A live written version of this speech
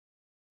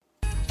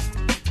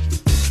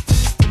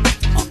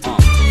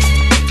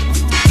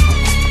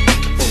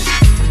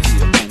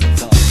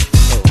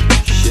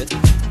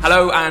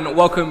Hello and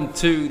welcome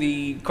to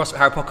the CrossFit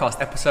Harrow podcast,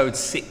 episode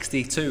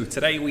 62.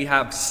 Today we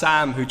have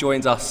Sam who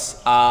joins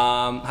us.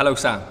 Hello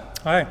Sam.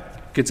 Hi.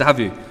 Good to have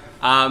you.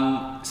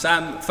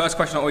 Sam, first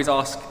question I always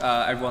ask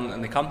everyone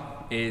when they come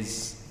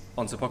is,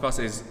 onto the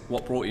podcast, is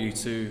what brought you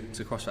to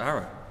CrossFit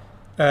Harrow?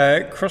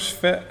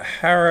 CrossFit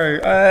Harrow,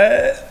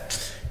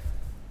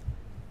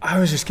 I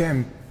was just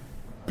getting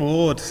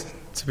bored,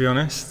 to be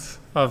honest.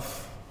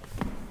 I've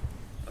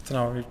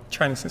been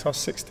training since I was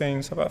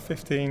 16, so about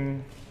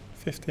 15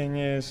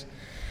 years.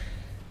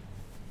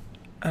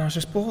 And I was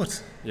just bored.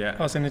 Yeah.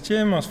 I was in the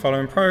gym, I was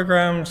following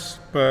programs,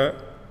 but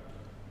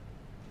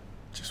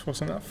it just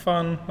wasn't that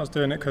fun. I was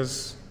doing it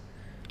because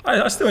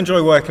I still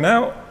enjoy working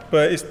out,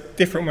 but it's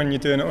different when you're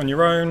doing it on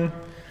your own.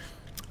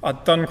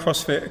 I'd done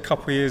CrossFit a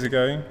couple of years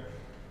ago,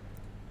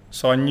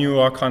 so I knew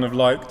I kind of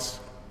liked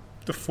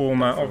the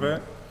format of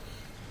it.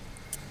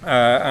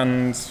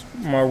 And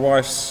my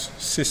wife's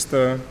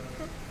sister's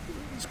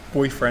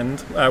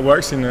boyfriend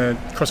works in a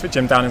CrossFit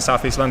gym down in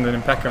South East London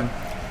in Peckham.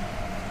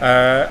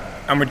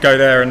 And we'd go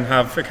there and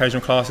have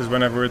occasional classes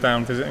whenever we were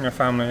down visiting a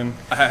family. And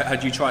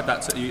had you tried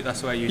that?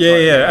 That's where you yeah, tried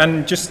it? Yeah.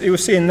 And just it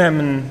was seeing them,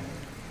 and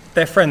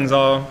they're friends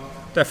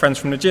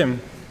from the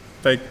gym.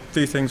 They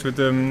do things with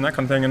them, that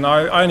kind of thing. And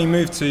I only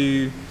moved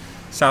to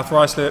South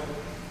Ruislip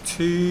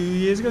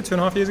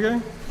 2.5 years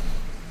ago.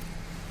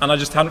 And I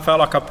just hadn't felt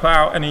like I put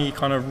out any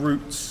kind of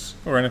roots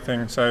or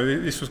anything. So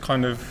this was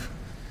kind of,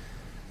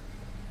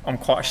 I'm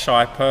quite a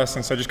shy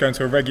person, so just going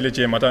to a regular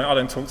gym, I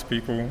don't talk to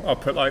people. I'll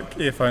put like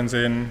earphones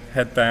in,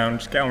 head down,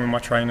 just get on with my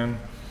training.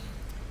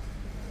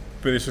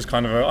 But this was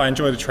kind of I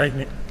enjoy the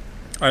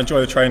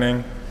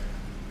training.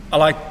 I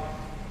like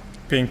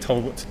being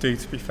told what to do,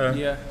 to be fair.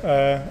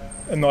 Yeah.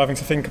 And not having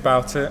to think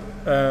about it.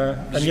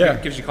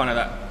 It gives you kind of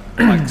that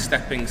like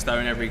stepping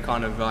stone every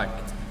kind of like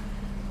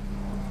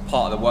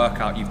part of the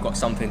workout. You've got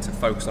something to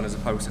focus on as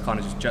opposed to kind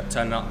of just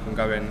turning up and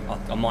going,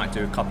 I might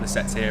do a couple of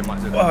sets here, I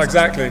might do a couple of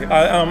exactly. sets.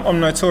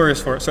 I'm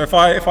notorious for it. So if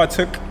I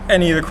took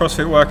any of the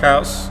CrossFit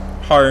workouts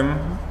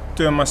home,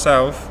 do them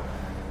myself,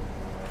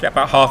 get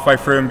about halfway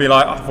through and be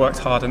like, I've worked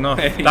hard enough.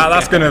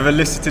 That's going to have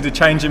elicited a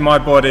change in my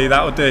body,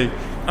 that'll do.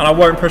 And I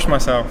won't push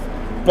myself.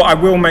 But I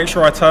will make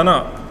sure I turn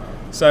up.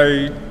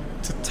 So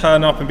to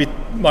turn up and be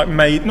like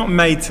not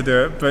made to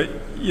do it, but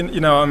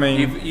you know what I mean.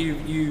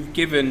 You've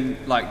given,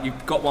 like,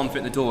 you've got one foot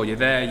in the door. You're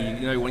there.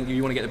 You want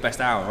to get the best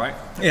hour, right?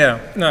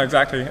 Yeah. No,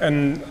 exactly.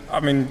 And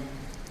I mean,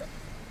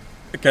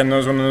 again, that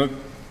was one of the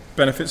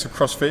benefits of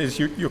CrossFit is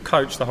you're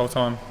coached the whole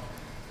time.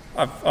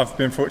 I've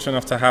been fortunate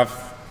enough to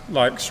have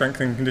like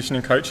strength and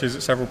conditioning coaches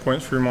at several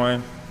points through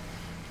my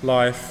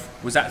life.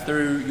 Was that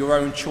through your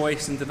own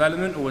choice and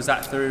development, or was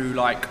that through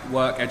like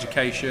work,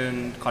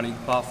 education, kind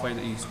of pathway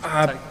that you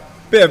take?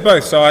 Bit of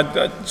both. So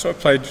I sort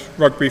of played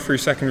rugby through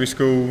secondary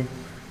school.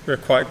 We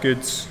had quite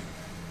good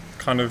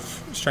kind of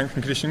strength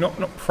and conditioning,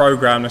 not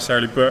program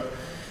necessarily, but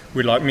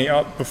we'd like meet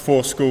up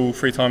before school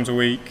 3 times a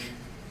week,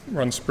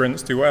 run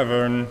sprints, do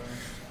whatever, and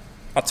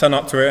I'd turn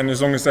up to it, and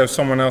as long as there was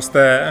someone else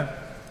there,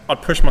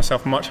 I'd push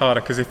myself much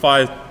harder, because if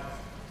I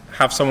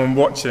have someone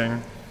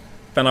watching,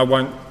 then I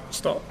won't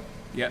stop.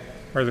 Yeah.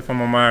 Whereas if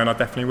I'm on my own, I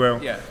definitely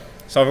will. Yeah.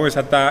 So I've always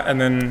had that, and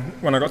then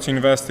when I got to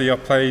university, I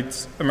played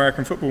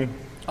American football.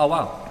 Oh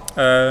wow.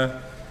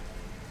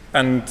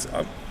 And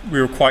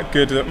we were quite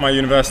good at my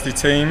university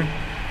team.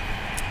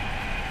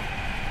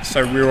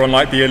 So we were on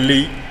like the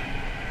elite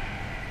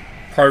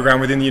program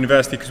within the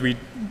university because we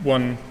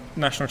won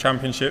national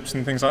championships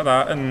and things like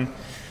that. And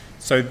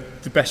so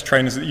the best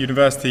trainers at the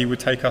university would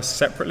take us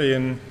separately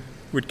and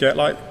we'd get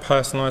like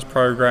personalised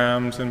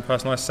programs and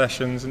personalised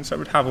sessions. And so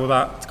we'd have all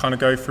that to kind of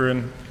go through.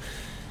 And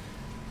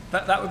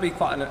that would be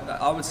quite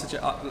I would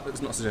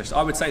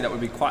say that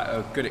would be quite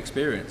a good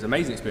experience,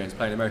 amazing experience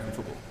playing American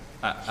football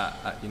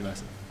at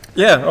university.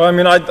 Yeah, well, I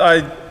mean,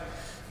 I'm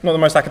not the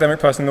most academic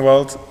person in the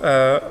world.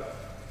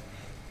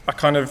 I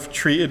kind of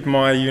treated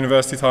my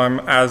university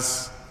time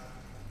as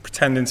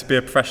pretending to be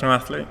a professional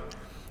athlete.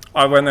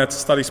 I went there to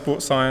study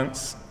sports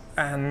science,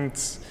 and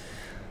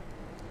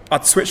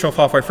I'd switch off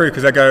halfway through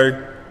because they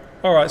go,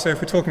 all right, so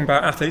if we're talking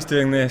about athletes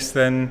doing this,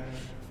 then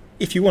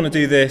if you want to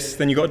do this,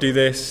 then you got to do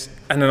this,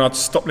 and then I'd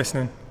stop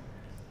listening.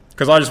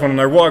 Because I just want to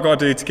know what I've got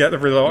to do to get the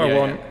result I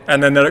want. Yeah.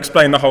 And then they'll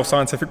explain the whole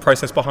scientific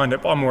process behind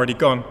it, but I'm already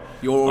gone.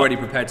 You're already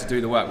prepared to do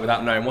the work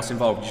without knowing what's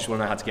involved, you just want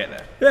to know how to get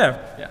there.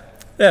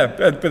 Yeah,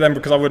 but then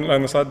because I wouldn't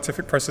learn the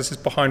scientific processes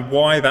behind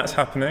why that's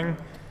happening,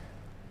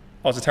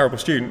 I was a terrible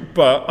student,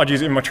 but I'd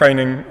use it in my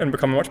training and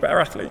become a much better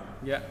athlete.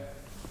 Yeah.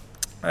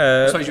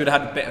 I suppose you would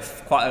have had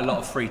quite a lot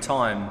of free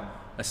time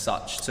as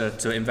such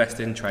to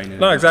invest in training.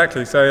 No,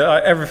 exactly. So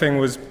everything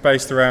was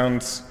based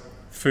around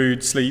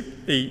food, sleep,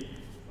 eat.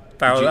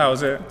 That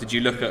was it. Did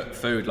you look at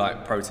food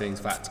like proteins,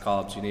 fats,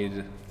 carbs you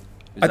needed?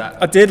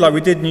 I did. Like we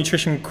did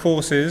nutrition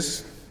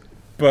courses,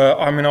 but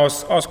I mean I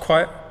was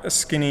quite a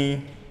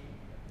skinny.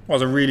 I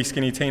was a really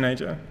skinny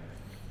teenager.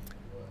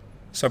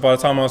 So by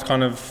the time I was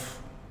kind of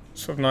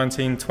sort of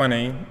 19,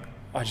 20,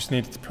 I just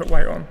needed to put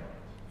weight on.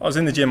 I was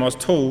in the gym. I was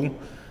tall, and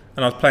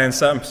I was playing a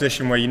certain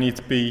position where you need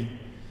to be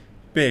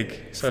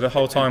big. So the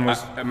whole time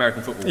was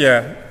American football.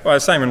 Yeah, well,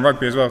 same in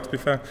rugby as well, to be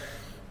fair.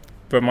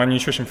 But my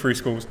nutrition through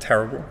school was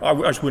terrible. I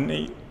just wouldn't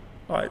eat.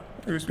 Like,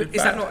 it was. But do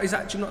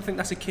you not think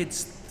that's a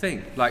kid's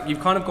thing? Like, you've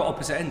kind of got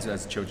opposite ends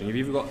as children. You've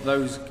either got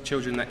those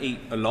children that eat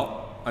a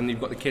lot, and you've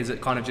got the kids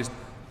that kind of just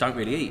don't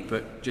really eat,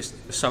 but just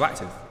are so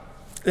active.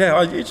 Yeah,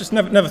 I just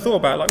never thought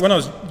about it. Like, when I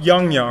was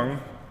young,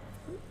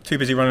 too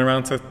busy running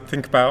around to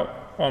think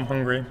about, oh, I'm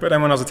hungry. But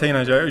then when I was a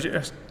teenager, it was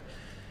just,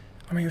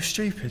 it was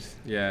stupid.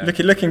 Yeah.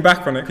 Looking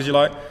back on it, because you're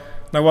like,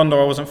 no wonder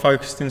I wasn't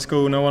focused in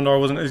school, no wonder I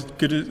wasn't as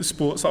good at the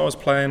sports that I was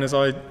playing as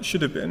I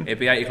should have been. It'd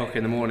be 8 o'clock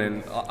in the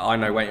morning, I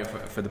know, waiting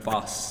for the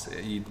bus,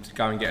 you'd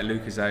go and get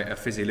a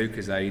fizzy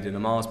Lucozade and a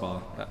Mars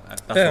bar.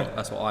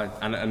 That's what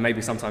and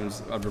maybe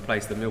sometimes I'd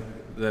replace the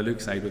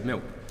Lucozade with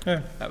milk.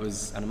 Yeah.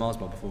 And a Mars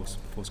bar before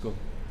school.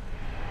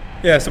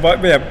 Yeah, so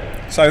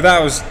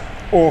that was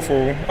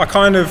awful. I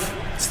kind of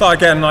started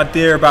getting an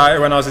idea about it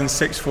when I was in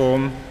sixth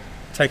form,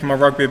 taking my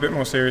rugby a bit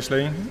more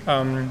seriously.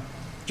 Do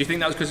you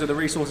think that was because of the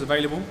resource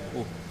available?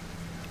 Or?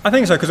 I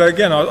think so, because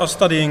again, I was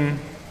studying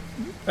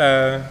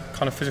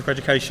kind of physical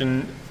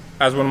education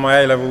as one of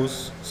my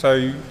A-levels, so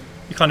you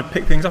kind of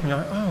pick things up and you're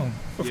like, oh,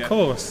 of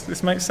course,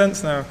 this makes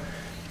sense now.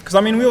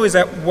 Because we always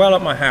ate well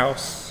at my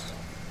house,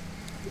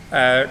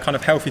 kind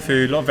of healthy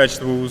food, a lot of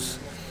vegetables,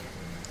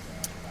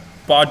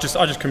 but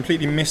I just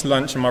completely missed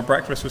lunch and my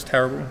breakfast was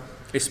terrible.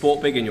 Is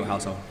sport big in your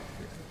household?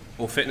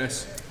 Or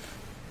fitness?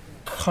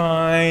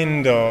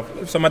 Kind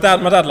of. So my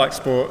dad liked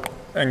sport,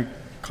 and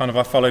kind of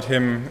I followed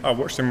him. I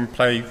watched him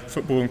play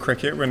football and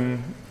cricket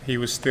when he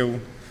was still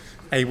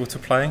able to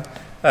play.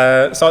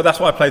 So that's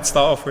what I played to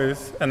start off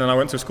with, and then I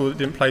went to a school that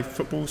didn't play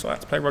football, so I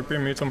had to play rugby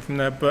and moved on from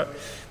there. But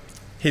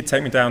he'd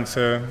take me down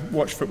to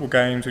watch football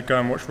games, we'd go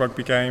and watch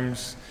rugby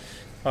games.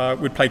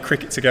 We'd play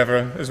cricket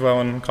together as well,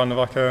 on kind of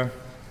like a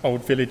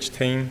old village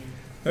team.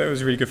 It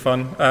was really good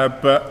fun.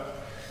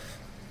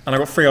 And I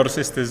got 3 older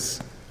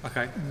sisters.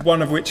 Okay.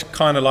 One of which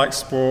kind of likes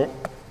sport,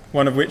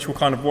 one of which will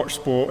kind of watch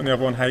sport, and the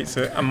other one hates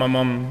it. And my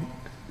mum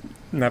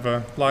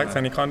never liked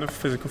any kind of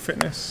physical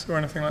fitness or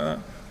anything like that.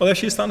 Although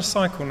she's starting to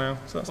cycle now.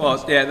 So that's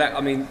nice. Yeah,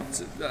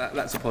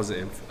 that's a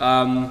positive.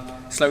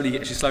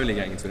 She's slowly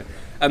getting into it.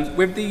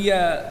 With the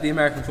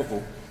American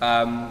football,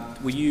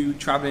 were you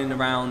travelling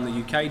around the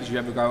UK? Did you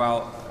ever go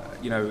out,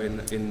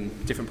 in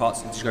different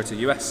parts? Did you go to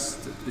the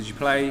US? Did you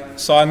play?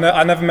 So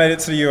I never made it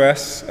to the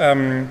US.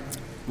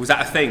 Was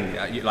that a thing?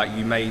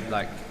 You made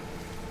like?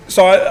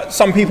 So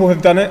some people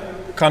have done it,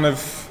 kind of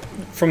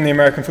from the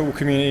American football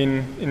community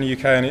in the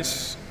UK, and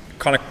it's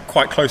kind of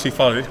quite closely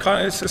followed.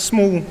 It's a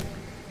small,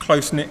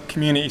 close-knit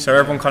community, so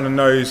everyone kind of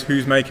knows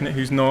who's making it,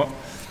 who's not.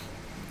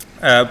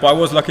 But I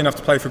was lucky enough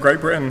to play for Great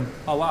Britain.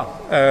 Oh wow!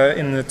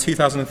 In the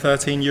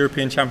 2013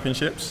 European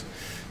Championships.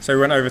 So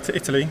we went over to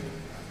Italy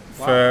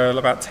for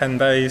about 10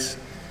 days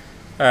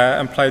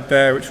and played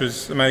there, which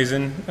was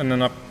amazing. And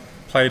then I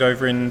played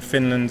over in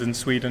Finland and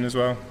Sweden as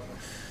well.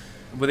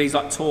 Were these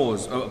like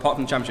tours, apart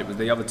from the championship, were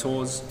the other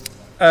tours?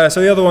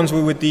 So the other ones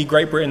were with the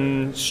Great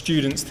Britain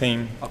students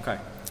team. Okay.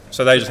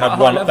 So they just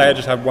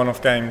had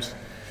one-off games.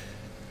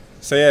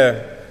 So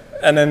yeah,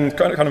 and then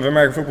kind of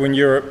American football in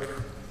Europe,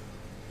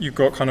 you've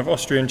got kind of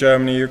Austria and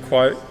Germany, who are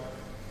quite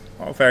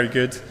very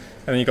good,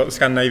 and then you've got the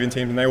Scandinavian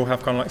teams, and they all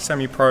have kind of like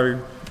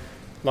semi-pro,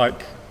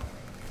 like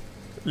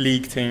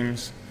league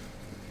teams.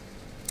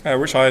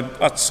 Which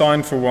I'd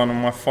signed for one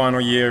on my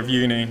final year of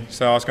uni.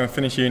 So I was going to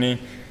finish uni,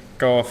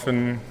 go off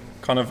and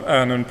kind of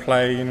earn and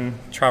play and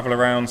travel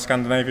around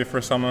Scandinavia for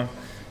a summer.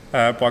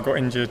 But I got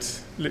injured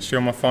literally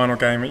on my final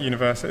game at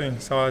university,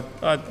 so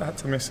I had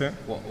to miss it.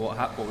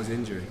 What was the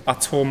injury? I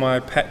tore my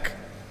pec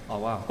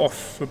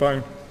off the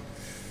bone.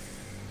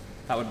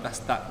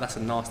 That's a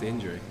nasty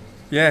injury.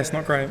 Yeah, it's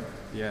not great.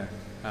 Yeah,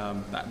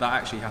 that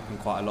actually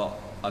happened quite a lot.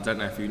 I don't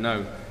know if you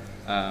know.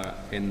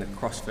 In the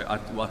CrossFit, I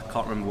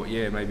can't remember what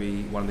year,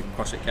 maybe one of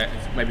the CrossFit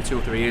games, maybe 2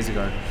 or 3 years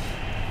ago,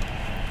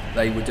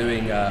 they were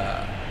doing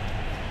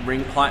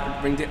ring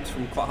dips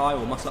from quite high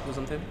or muscle up or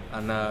something,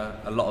 and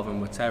a lot of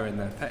them were tearing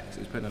their pecs. It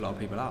was putting a lot of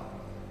people out.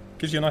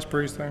 Gives you a nice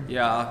bruise though.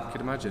 Yeah, I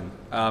could imagine.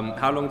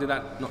 How long did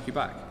that knock you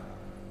back?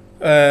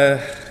 A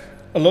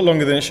lot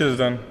longer than it should have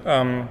done.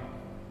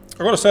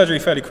 I got a surgery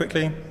fairly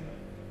quickly.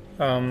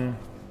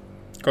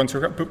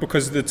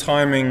 Because of the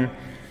timing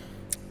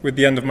with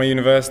the end of my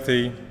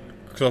university,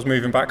 because I was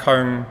moving back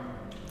home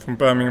from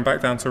Birmingham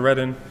back down to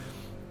Reading,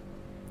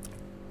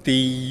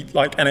 the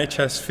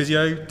NHS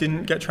physio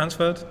didn't get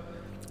transferred. Right.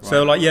 So they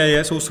were like, yeah,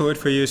 it's all sorted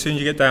for you. As soon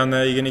as you get down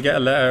there, you're going to get a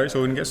letter. It's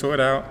all going to get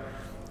sorted out.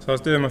 So I was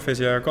doing my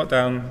physio. I got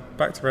down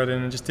back to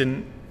Reading and just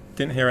didn't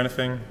hear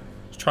anything.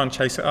 Was trying to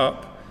chase it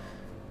up,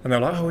 and they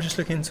were like, oh, we'll just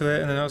look into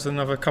it. And then that was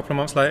another couple of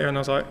months later, and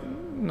I was like,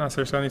 no,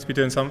 seriously, I need to be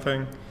doing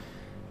something.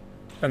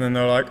 And then they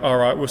were like, all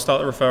right, we'll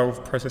start the referral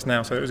process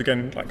now. So it was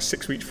again like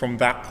 6 weeks from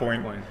that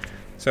point.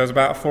 So it was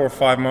about a 4 or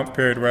 5 month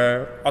period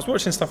where I was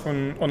watching stuff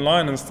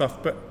online and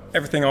stuff, but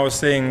everything I was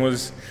seeing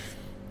was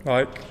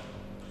like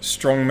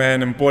strong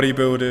men and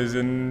bodybuilders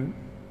and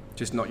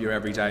just not your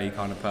everyday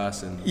kind of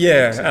person.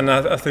 Yeah, and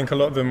I think a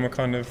lot of them were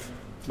kind of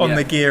on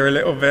the gear a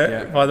little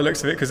bit by the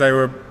looks of it, because they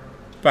were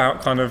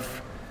about kind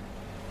of,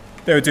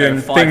 they were doing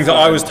Yeah, things that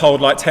I Firefighter. was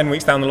told like 10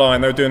 weeks down the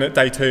line, they were doing it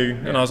day 2,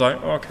 and I was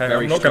like, okay,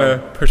 Very I'm not strong. going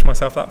to push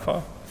myself that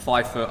far.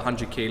 5 foot,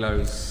 100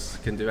 kilos,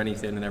 can do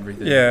anything and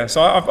everything. Yeah,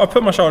 so I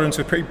put my shoulder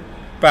into a pretty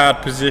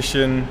bad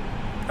position,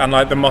 and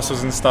like the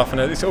muscles and stuff,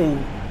 and it's all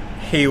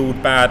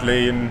healed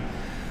badly, and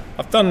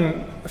I've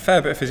done a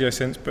fair bit of physio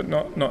since, but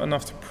not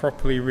enough to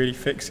properly really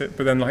fix it.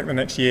 But then like the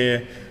next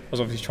year, I was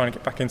obviously trying to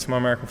get back into my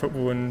American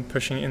football and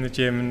pushing it in the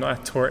gym, and I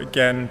tore it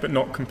again, but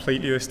not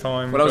completely this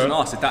time. Well, I was going to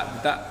ask,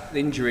 did that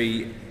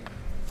injury,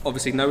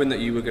 obviously knowing that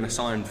you were going to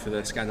sign for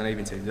the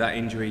Scandinavian team, did that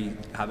injury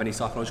have any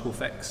psychological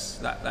effects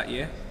that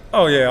year?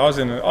 Oh yeah, I was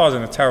in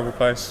a terrible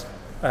place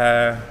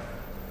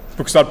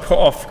because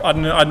I'd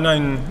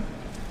known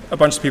a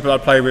bunch of people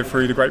I'd played with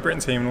through the Great Britain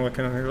team and all that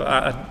kind of thing.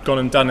 I'd gone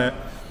and done it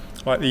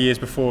like the years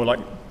before, like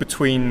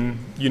between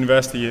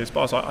university years.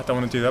 But I was like, I don't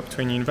want to do that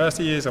between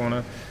university years. I want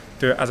to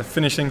do it as a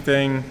finishing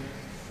thing,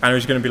 and it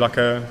was going to be like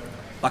a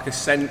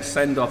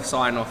send off,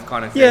 sign off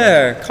kind of thing.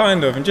 Yeah,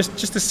 kind of, and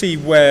just to see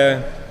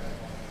where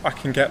I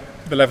can get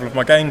the level of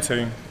my game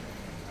to.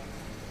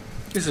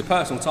 This is a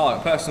personal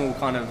target, personal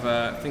kind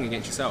of thing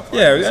against yourself. Right?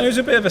 Yeah, and it was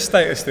a bit of a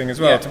status thing as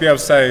well, to be able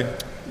to say,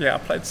 yeah, I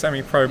played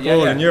semi-pro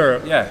ball in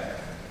Europe. Yeah.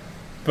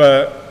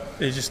 But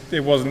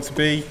it wasn't to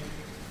be.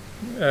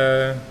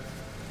 It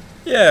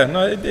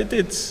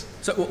did.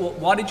 So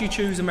why did you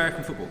choose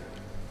American football?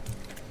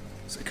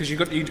 Because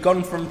you'd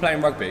gone from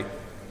playing rugby.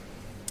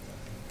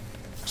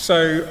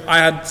 So I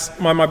had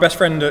my best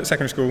friend at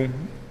secondary school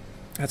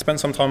had spent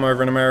some time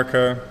over in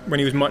America when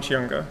he was much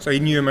younger. So he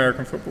knew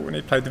American football and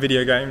he played the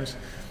video games.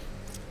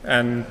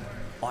 And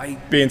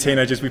being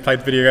teenagers, we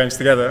played video games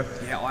together.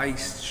 Yeah, I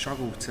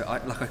struggle I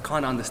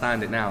kind of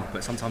understand it now,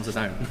 but sometimes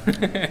I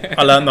don't.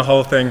 I learned the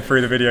whole thing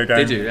through the video game.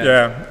 Did you?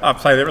 Yeah, I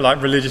played it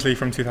like religiously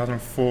from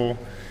 2004.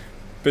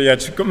 But yeah,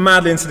 just got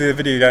madly into the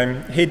video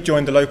game. He'd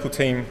joined the local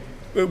team.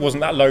 It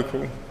wasn't that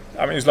local.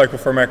 I mean, it was local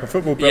for American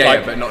football,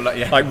 but but not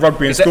like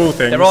rugby and school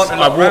things. There aren't a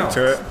lot I walked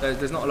to it.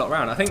 There's not a lot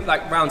around. I think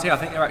like round here, I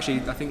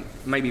think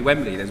maybe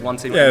Wembley. There's one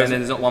team, Yeah, and then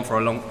there's not one for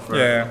a long distance.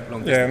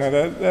 Yeah, no,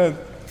 they're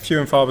few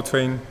and far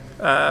between,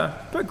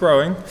 but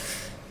growing.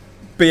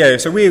 But yeah,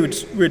 so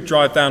we'd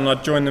drive down, and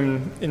I'd join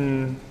them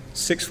in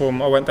sixth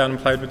form. I went down and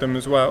played with them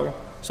as well.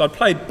 So I'd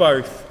played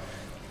both,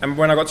 and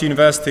when I got to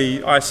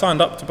university, I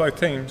signed up to both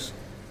teams.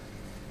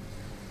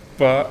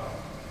 But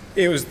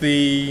it was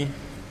the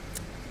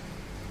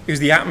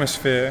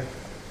atmosphere.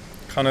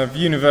 Kind of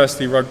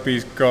university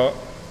rugby's got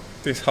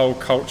this whole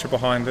culture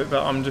behind it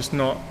that I'm just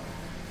not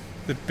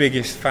the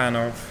biggest fan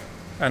of.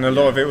 And a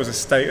lot of it was a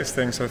status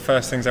thing. So the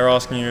first things they're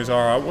asking you is,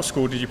 all right, what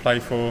school did you play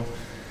for?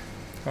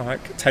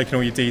 Like taking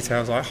all your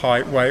details, like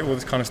height, weight, all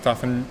this kind of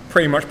stuff, and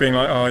pretty much being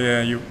like, oh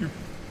yeah, you're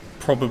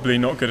probably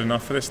not good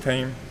enough for this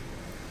team.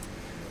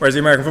 Whereas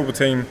the American football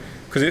team,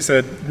 because it's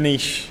a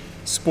niche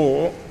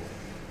sport,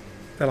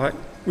 they're like,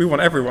 we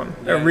want everyone.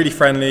 They're really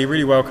friendly,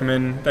 really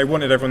welcoming. They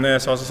wanted everyone there,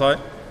 so I was just like,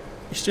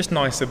 it's just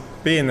nicer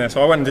being there.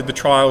 So I went and did the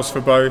trials for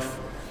both,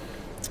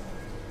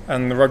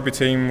 and the rugby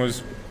team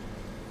was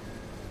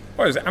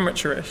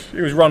amateurish.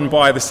 It was run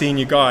by the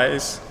senior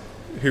guys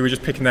who were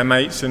just picking their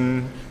mates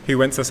and who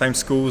went to the same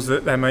schools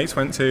that their mates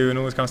went to and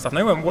all this kind of stuff. And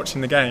they weren't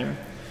watching the game.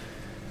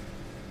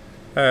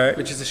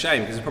 Which is a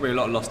shame, because there's probably a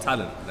lot of lost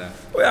talent there.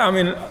 Well,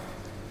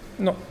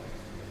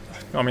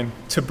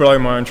 to blow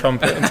my own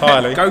trumpet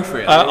entirely. Go for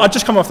it. I'd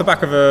just come off the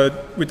back of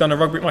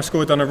my school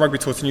had done a rugby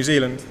tour to New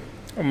Zealand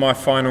on my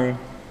final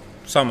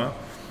summer.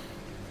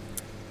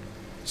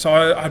 So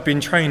I'd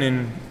been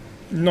training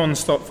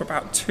non-stop for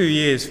about 2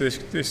 years for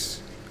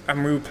this,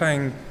 and we were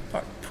playing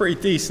like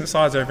pretty decent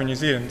sides over in New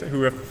Zealand who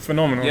were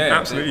phenomenal,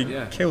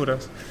 absolutely killed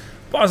us.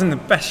 But I was in the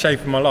best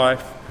shape of my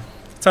life.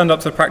 Turned up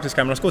to the practice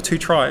camp and I scored 2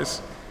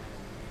 tries.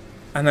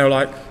 And they were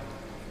like,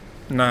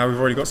 no, we've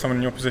already got someone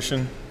in your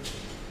position.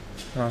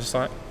 And I was just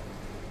like,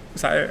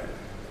 is that it?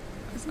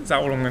 Is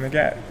that all I'm going to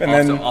get? And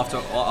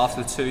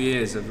after 2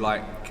 years of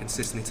like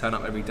consistently turn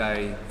up every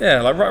day.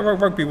 Yeah, like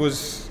rugby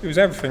was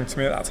everything to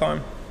me at that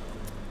time.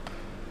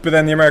 But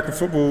then the American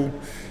football,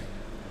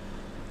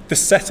 the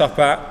setup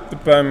at the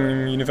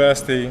Birmingham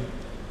University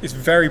is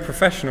very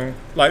professional.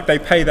 Like they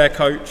pay their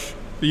coach,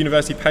 the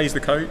university pays the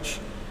coach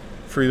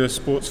through the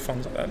sports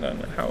funds. I don't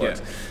know how it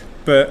works.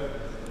 But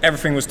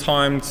everything was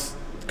timed.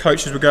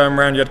 Coaches were going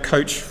around. You had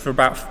coach for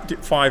about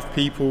 5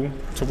 people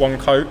to one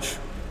coach,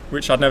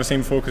 which I'd never seen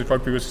before because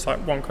rugby was just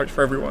like one coach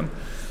for everyone.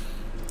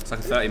 It's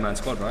like a 30-man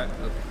squad, right?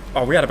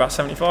 Oh, we had about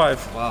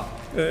 75 wow.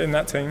 in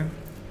that team.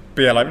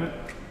 But yeah, like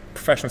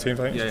professional teams,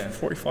 I think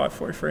 45,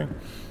 43.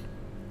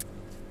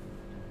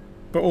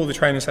 But all the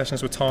training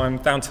sessions were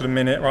timed down to the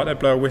minute, right? They'd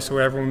blow a whistle,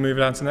 everyone would move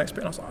down to the next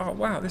bit. And I was like, oh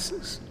wow, this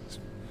is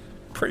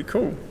pretty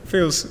cool.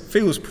 Feels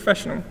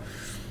professional.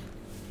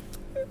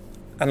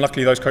 And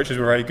luckily those coaches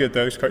were very good.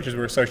 Those coaches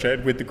were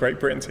associated with the Great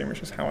Britain team,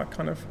 which is how I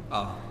kind of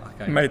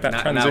made that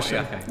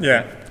transition.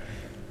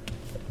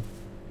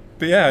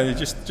 But yeah,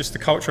 just the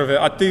culture of it.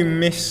 I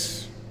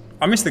miss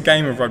the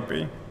game of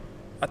rugby.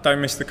 I don't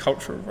miss the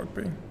culture of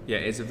rugby. Yeah,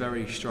 it's a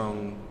very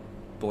strong,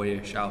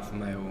 boyish, alpha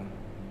male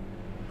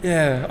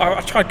Yeah,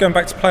 I tried going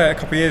back to play it a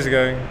couple of years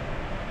ago,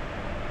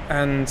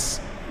 and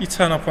you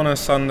turn up on a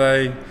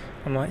Sunday,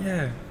 I'm like,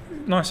 yeah,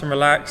 nice and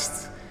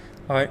relaxed,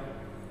 like,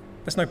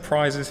 there's no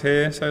prizes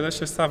here, so let's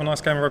just have a nice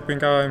game of rugby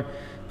and go home.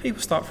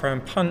 People start throwing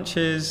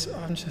punches,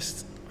 I've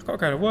got to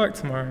go to work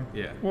tomorrow.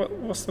 Yeah.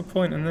 What's the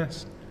point in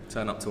this?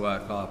 Turn up to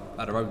work, I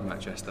had a rugby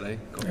match yesterday,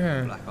 got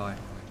a black eye.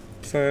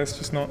 So it's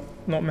just not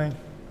me.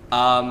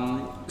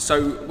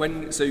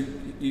 So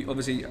you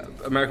obviously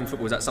American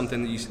football, is that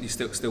something that you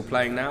still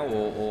playing now,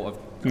 or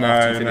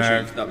after you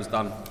finished that was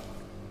done?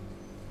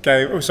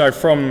 Okay, so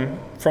from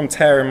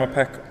tearing my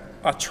pec,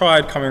 I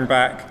tried coming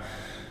back.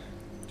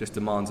 Just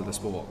demands of the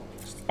sport.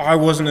 I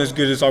wasn't as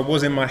good as I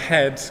was in my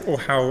head or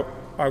how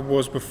I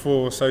was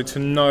before. So to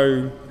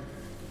know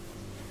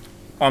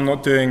I'm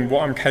not doing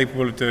what I'm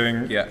capable of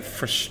doing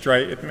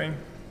frustrated me.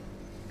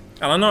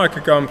 And I know I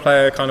could go and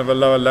play at kind of a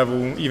lower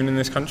level, even in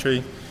this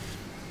country,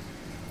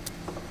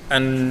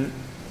 and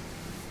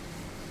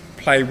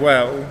play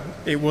well.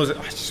 I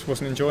just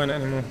wasn't enjoying it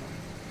anymore.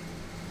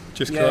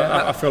 Just because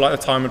I feel like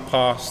the time had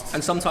passed.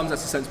 And sometimes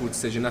that's a sensible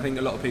decision. I think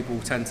a lot of people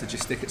tend to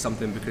just stick at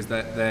something because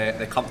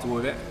they're comfortable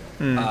with it.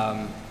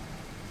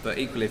 But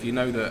equally, if you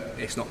know that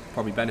it's not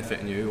probably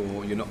benefiting you,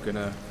 or you're not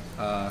gonna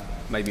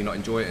maybe not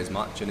enjoy it as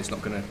much, and it's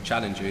not gonna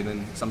challenge you,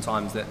 then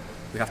sometimes that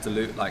we have to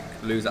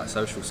lose that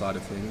social side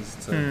of things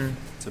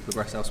to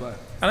progress elsewhere.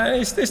 And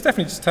it's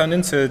definitely just turned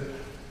into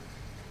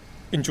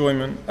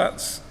enjoyment.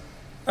 That's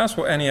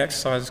what any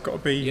exercise has got to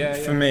be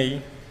for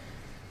me.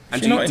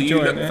 And do you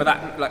look for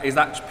that? Like, is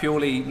that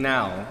purely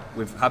now,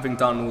 with having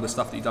done all the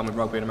stuff that you've done with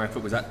Rugby and American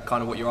Football? Is that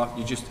kind of what you're after?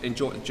 You just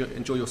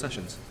enjoy your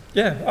sessions?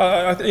 Yeah,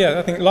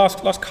 I think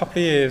last couple of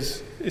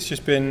years it's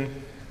just been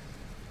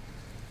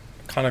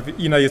kind of,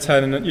 you're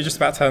just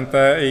about to turn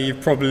 30. You're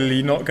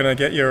probably not going to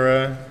get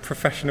your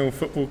professional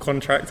football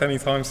contract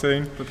anytime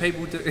soon. But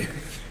people do.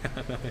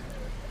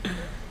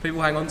 People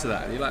hang on to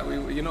that. You're like,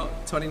 you're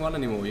not 21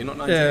 anymore. You're not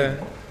 19.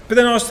 Yeah, but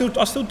then I was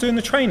still doing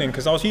the training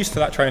because I was used to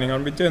that training.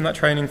 I've been doing that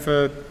training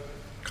for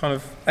kind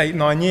of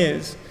 8-9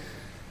 years.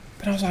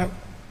 But I was like,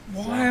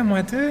 why am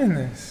I doing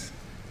this?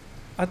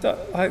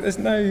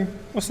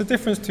 What's the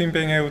difference between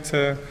being able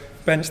to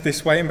bench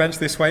this weight and bench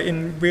this weight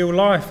in real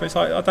life? It's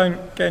like I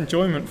don't get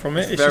enjoyment from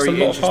it. It's just a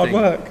lot of hard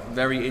work.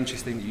 Very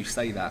interesting that you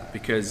say that,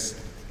 because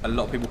a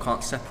lot of people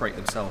can't separate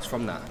themselves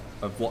from that,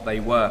 of what they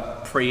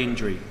were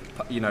pre-injury,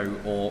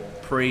 or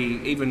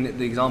even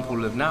the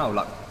example of now,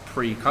 like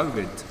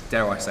pre-COVID,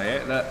 dare I say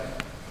it, that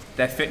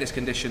their fitness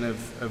condition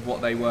of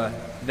what they were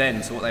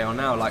then to what they are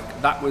now,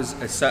 like that was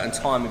a certain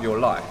time of your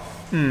life,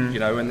 and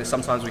then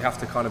sometimes we have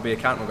to kind of be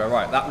accountable and go,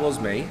 right, that was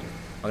me,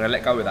 I'm going to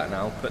let go of that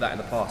now, put that in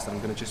the past, and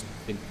I'm going to just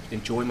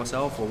enjoy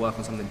myself or work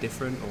on something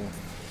different. Or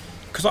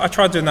because I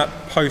tried doing that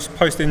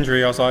post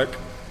injury, I was like,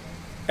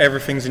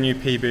 everything's a new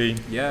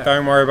PB. Yeah.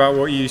 Don't worry about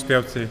what you used to be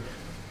able to do.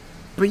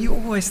 But you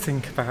always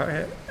think about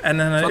it, and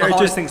then it's one of the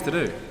hardest things to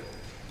do.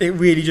 It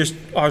really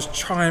I was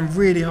trying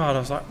really hard. I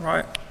was like,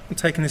 right, I'm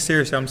taking this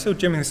seriously. I'm still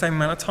gymming the same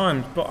amount of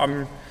times, but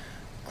I'm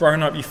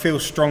growing up. You feel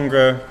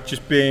stronger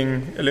just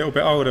being a little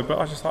bit older. But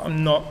I was just like,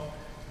 I'm not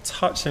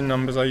touching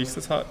numbers I used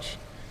to touch.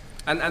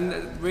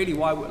 And really,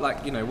 why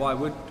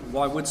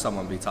would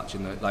someone be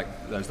touching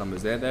those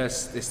numbers?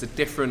 It's a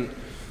different.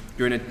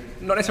 You're in a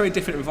not necessarily a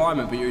different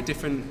environment, but you're in a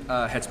different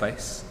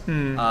headspace.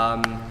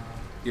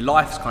 Your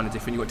life's kind of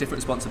different. You've got different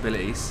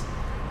responsibilities.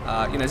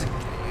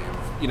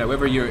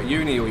 Whether you're at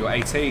uni or you're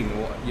 18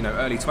 or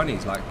early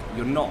 20s, like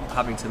you're not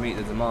having to meet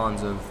the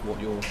demands of what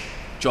your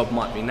job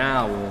might be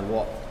now or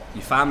what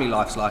your family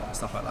life's like and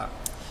stuff like that.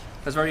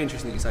 That's very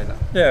interesting that you say that.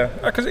 Yeah,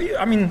 because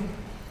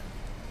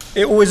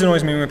it always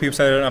annoys me when people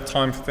say they don't have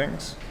time for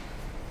things.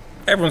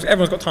 Everyone's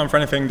got time for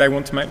anything they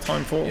want to make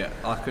time for. Yeah,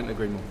 I couldn't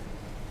agree more.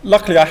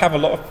 Luckily, I have a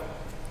lot of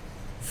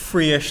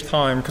free-ish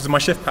time because of my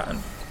shift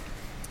pattern.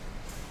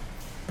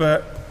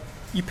 But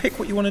you pick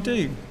what you want to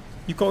do.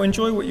 You've got to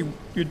enjoy what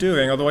you're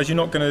doing, otherwise you're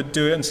not going to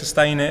do it and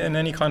sustain it, and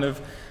any kind of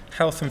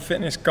health and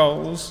fitness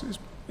goals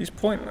is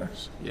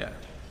pointless.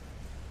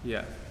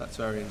 Yeah, that's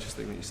very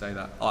interesting that you say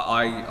that.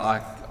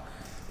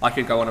 I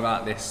could go on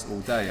about this all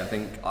day. I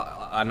think,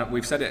 and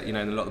we've said it, in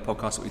a lot of the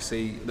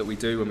podcasts that we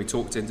do when we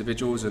talk to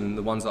individuals, and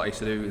the ones that I used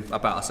to do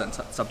about a certain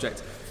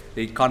subject,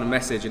 the kind of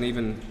message, and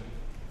even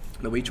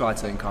that we try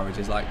to encourage,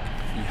 is like,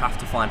 you have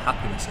to find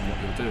happiness in what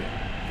you're doing,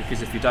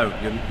 because if you don't,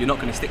 you're not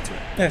going to stick to it.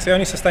 Yeah, it's the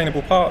only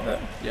sustainable part of it.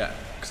 Yeah.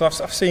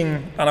 Because I've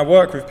seen, and I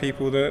work with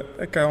people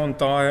that go on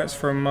diets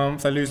for a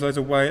month, they lose loads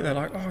of weight, they're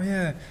like, oh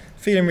yeah,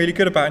 feeling really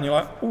good about it, and you're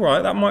like, all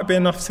right, that might be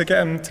enough to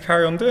get them to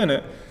carry on doing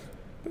it.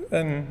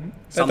 And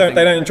they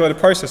don't enjoy the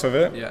process of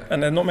it,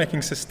 and they're not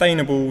making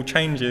sustainable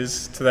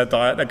changes to their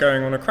diet, they're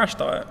going on a crash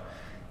diet.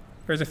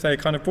 Whereas if they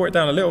kind of brought it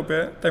down a little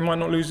bit, they might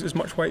not lose as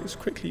much weight as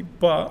quickly,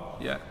 but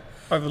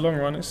over the long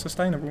run it's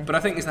sustainable. But I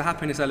think it's the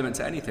happiness element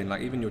to anything,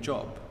 like even your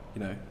job.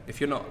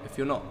 If you're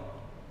not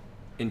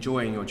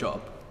enjoying your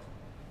job,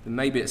 then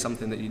maybe it's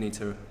something that you need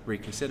to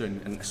reconsider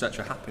and search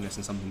for happiness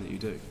in something that you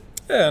do.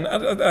 Yeah, and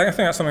I think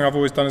that's something I've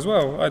always done as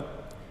well.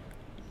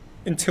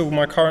 Until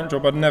my current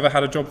job, I'd never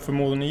had a job for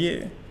more than a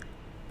year,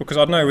 because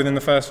I'd know within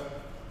the first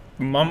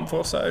month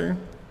or so,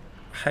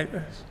 I hate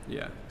this.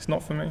 Yeah. It's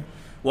not for me.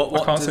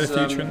 What I can't see does,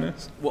 a future in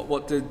this. That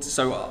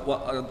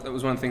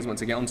was one of the things I wanted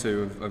to get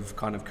onto of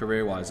kind of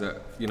career-wise. That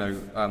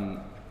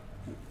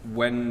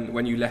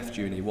when you left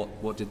uni,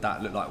 what did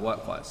that look like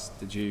work-wise?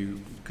 Because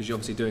you're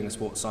obviously doing a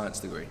sports science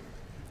degree.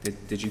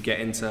 Did you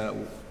get into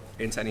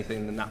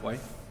anything in that way?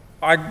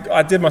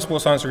 I did my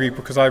sports science degree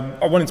because I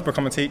wanted to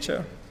become a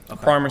teacher, a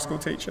primary school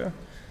teacher.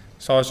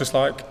 So I was just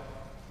like,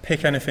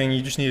 pick anything.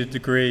 You just need a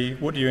degree.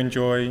 What do you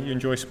enjoy? You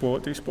enjoy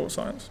sport. Do sports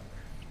science.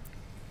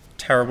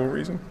 Terrible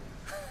reason.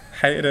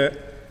 Hated it.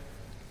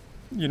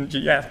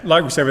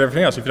 Like we said with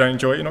everything else, if you don't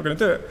enjoy it, you're not going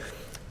to do it.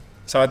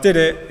 So I did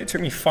it. It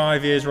took me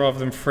 5 years rather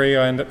than 3.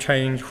 I ended up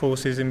changing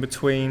courses in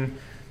between.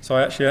 So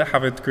I actually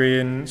have a degree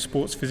in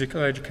sports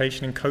physical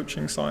education and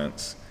coaching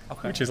science,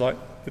 which is like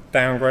the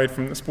downgrade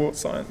from the sports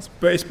science.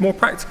 But it's more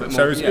practical.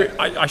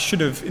 I should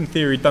have, in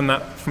theory, done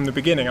that from the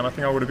beginning, and I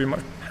think I would have been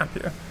much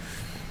happier.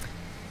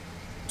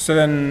 So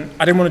then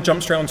I didn't want to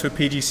jump straight onto a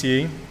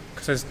PGCE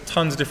because there's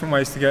tons of different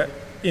ways to get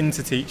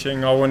into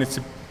teaching. I wanted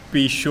to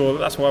be sure that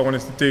that's what I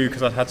wanted to do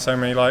because I'd had so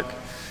many like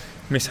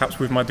mishaps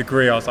with my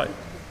degree. I was like,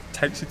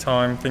 takes your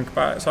time, think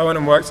about it. So I went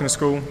and worked in a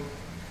school,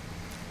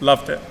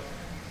 loved it.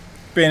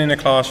 Being in a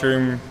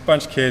classroom,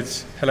 bunch of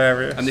kids,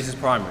 hilarious. And this is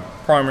primary?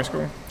 Primary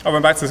school. I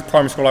went back to the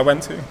primary school I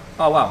went to.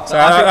 Oh wow. So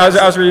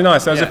that was really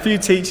nice. There was a few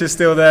teachers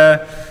still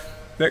there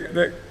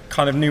that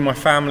kind of knew my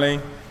family.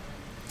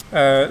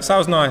 So that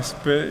was nice,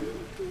 but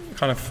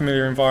kind of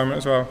familiar environment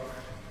as well.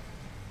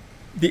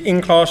 The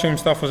in-classroom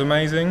stuff was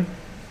amazing.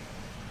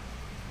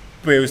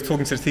 But it was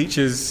talking to the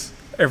teachers,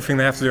 everything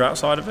they have to do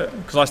outside of it,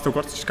 because I still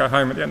got to just go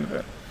home at the end of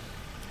it.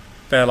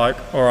 They're like,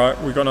 all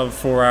right, we've got another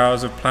 4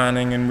 hours of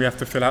planning and we have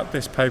to fill out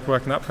this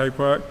paperwork and that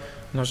paperwork.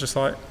 And I was just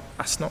like,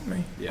 that's not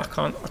me. Yeah.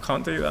 I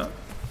can't do that.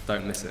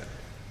 Don't miss it.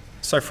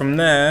 So from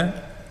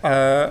there,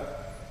 I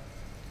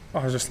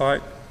was just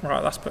like,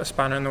 right, let's put a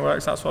spanner in the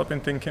works. That's what I've been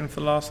thinking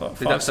for the last 5,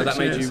 6 years. So that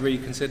made you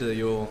reconsider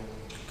your...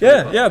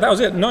 Yeah, that was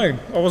it. No,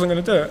 I wasn't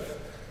going to do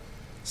it.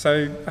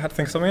 So I had to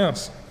think of something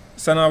else.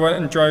 So then I went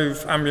and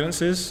drove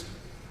ambulances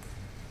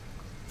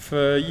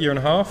for a year and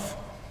a half.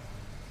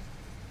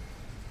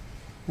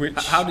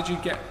 How did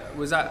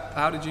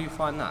you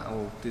find that?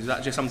 Or is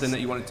that just something that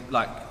you wanted to,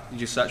 like, you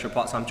just search for a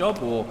part-time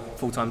job or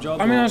full-time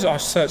job? I mean, I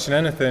was searching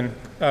anything.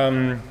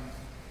 I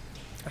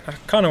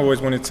kind of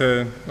always wanted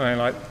to,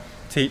 like,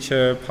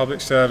 teacher,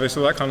 public service,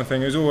 all that kind of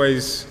thing. It was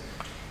always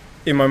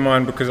in my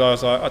mind because I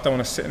was like, I don't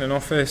want to sit in an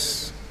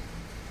office.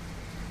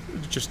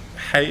 Just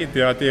hated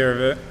the idea of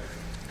it.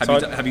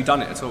 Have you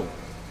done it at all?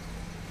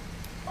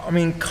 I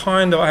mean,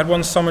 kind of. I had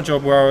one summer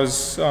job where I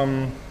was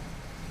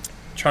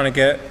trying to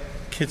get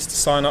kids to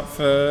sign up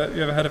for,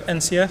 you ever heard of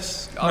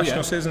NCS,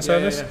 National Citizen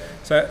Service? Yeah.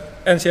 So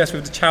NCS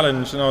with the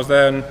challenge, and I was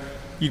there, and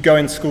you'd go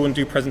into school and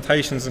do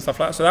presentations and stuff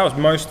like that. So that was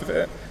most of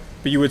it.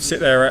 But you would sit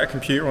there at a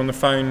computer on the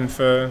phone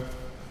for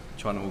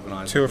trying to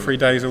organise 2 or 3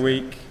 days a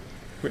week.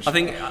 Which I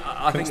think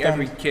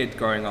every kid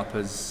growing up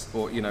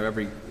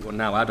every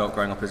now adult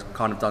growing up has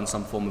kind of done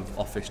some form of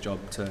office job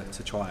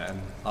to try it,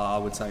 and I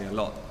would say a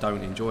lot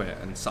don't enjoy it,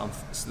 and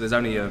there's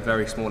only a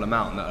very small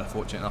amount that are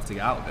fortunate enough to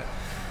get out of it.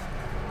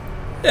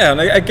 Yeah,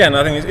 and again,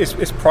 I think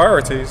it's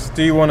priorities.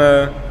 Do you want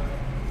to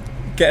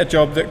get a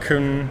job that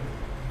can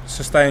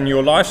sustain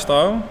your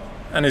lifestyle,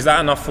 and is that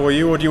enough for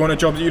you, or do you want a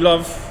job that you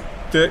love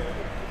that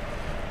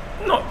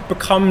not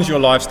becomes your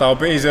lifestyle,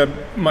 but is a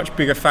much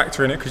bigger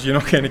factor in it because you're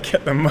not going to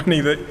get the money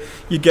that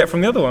you get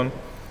from the other one?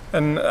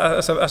 And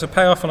as a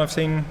payoff, and I've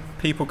seen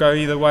people go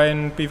either way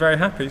and be very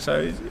happy.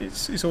 So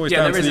it's always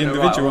down to the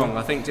individual. Right or wrong.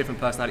 I think different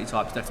personality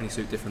types definitely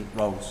suit different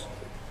roles.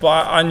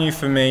 But I knew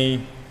for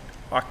me,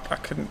 I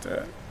couldn't do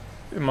it.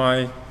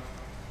 My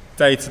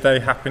day-to-day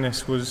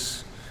happiness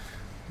was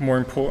more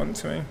important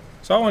to me.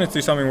 So I wanted to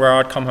do something where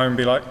I'd come home and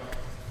be like,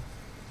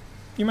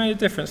 you made a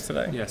difference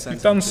today. Yeah,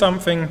 you've done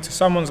something to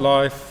someone's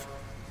life.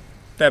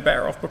 They're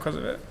better off because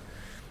of it.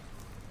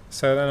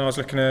 So then I was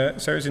looking at,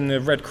 so it was in the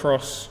Red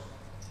Cross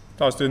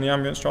that I was doing the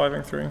ambulance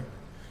driving through.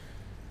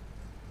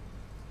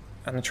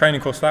 And the training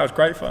course for that was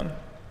great fun.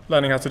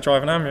 Learning how to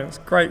drive an ambulance,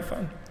 great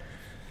fun.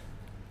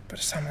 But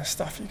some of the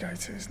stuff you go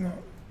to is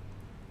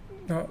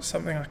not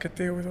something I could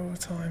deal with all the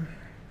time.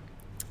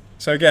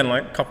 So again,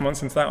 like a couple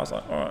months into that, I was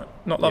like, all right,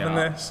 not loving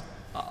this.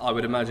 I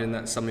would imagine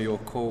that some of your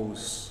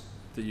calls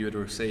that you would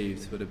have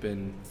received would have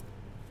been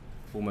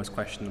almost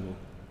questionable.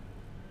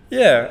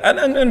 Yeah,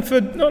 and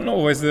for not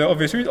always the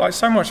obvious reason, like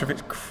so much of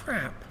it's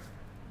crap.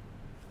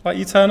 Like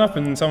you turn up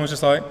and someone's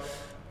just like,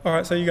 all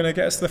right, so you're going to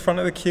get us to the front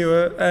of the queue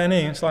at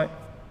A&E. It's like,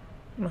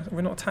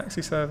 we're not a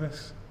taxi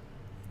service.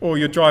 Or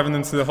you're driving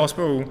them to the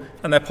hospital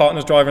and their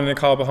partner's driving in a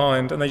car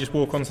behind and they just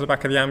walk onto the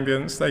back of the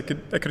ambulance. They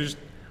could have just,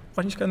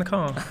 why don't you just go in the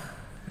car?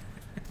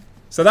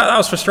 So that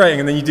was frustrating,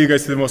 and then you do go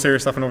to the more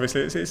serious stuff, and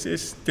obviously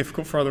it's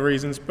difficult for other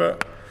reasons,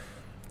 but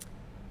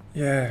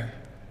yeah.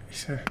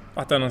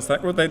 I don't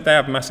understand. Well, they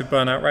have a massive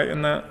burnout rate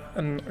in that,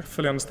 and I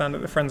fully understand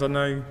that the friends I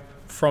know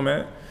from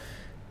it,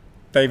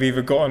 they've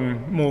either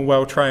gotten more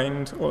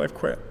well-trained or they've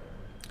quit.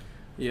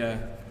 Yeah,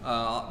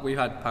 We've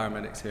had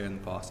paramedics here in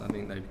the past. I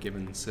think they've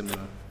given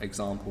similar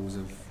examples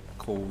of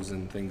calls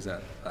and things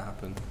that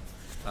happen.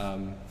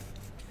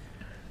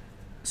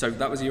 So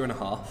that was a year and a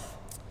half,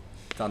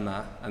 done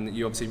that, and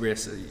you obviously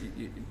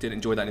you didn't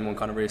enjoy that anymore and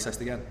kind of reassessed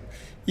again?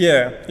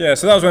 Yeah.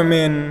 So that was when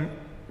me and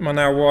my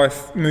now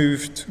wife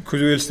moved,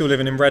 because we were still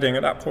living in Reading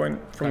at that point,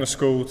 from the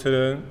school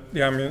to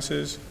the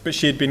ambulances. But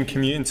she had been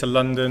commuting to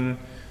London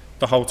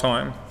the whole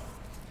time.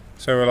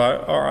 So we're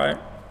like, all right,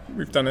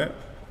 we've done it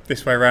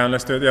this way around,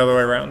 let's do it the other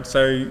way around.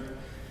 So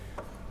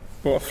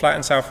bought a flat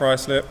in South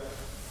Ruislip,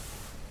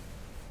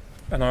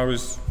 and I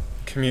was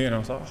commuting. I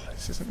was like, oh,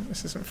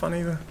 this isn't fun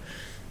either.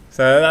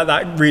 So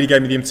that really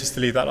gave me the impetus to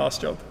leave that last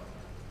job.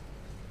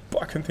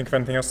 But I couldn't think of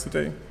anything else to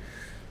do.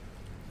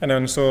 And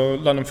then I saw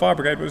London Fire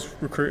Brigade was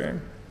recruiting,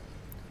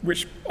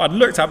 which I'd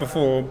looked at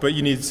before, but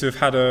you needed to have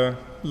had a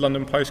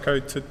London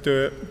postcode to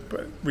do it,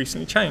 but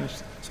recently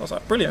changed. So I was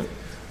like, brilliant.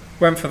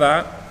 Went for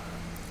that.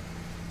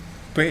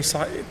 But it's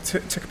like,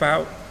 it took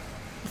about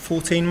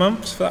 14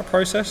 months for that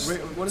process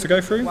to go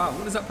through. Wow,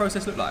 what does that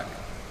process look like?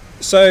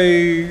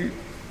 So,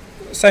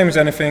 same as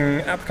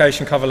anything,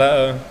 application, cover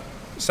letter,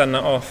 send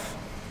that off.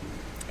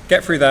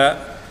 Get through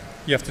that.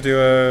 You have to do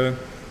a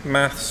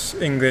maths,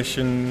 English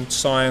and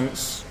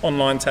science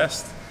online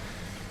test.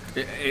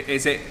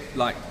 Is it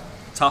like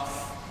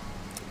tough?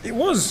 It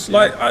was. Yeah.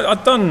 Like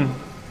I'd done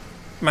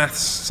maths,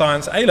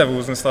 science,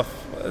 A-levels and stuff.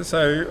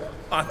 So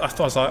I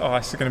thought I was like, oh,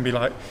 this is going to be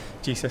like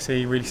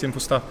GCSE, really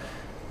simple stuff.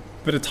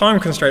 But the time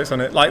constraints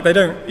on it, like they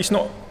don't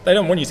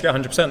want you to get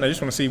 100%. They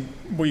just want to see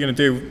what you're going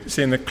to do,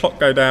 seeing the clock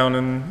go down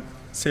and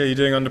see how you're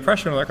doing under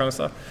pressure and all that kind of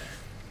stuff.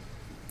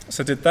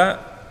 So did that,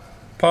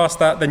 passed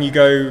that, then you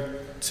go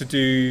to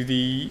do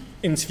the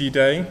interview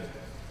day,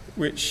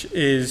 which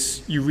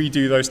is you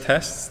redo those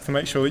tests to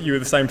make sure that you were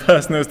the same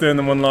person that was doing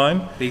them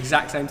online. The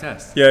exact same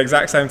test? Yeah,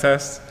 exact same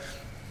test.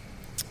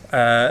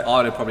 I'd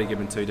have probably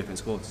given 2 different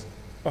scores.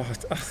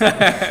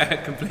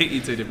 Completely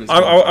 2 different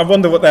scores. I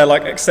wonder what their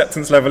like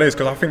acceptance level is,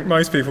 because I think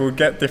most people would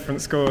get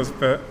different scores,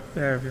 but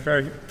yeah, it'd be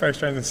very, very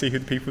strange to see who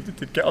the people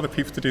did get other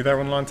people to do their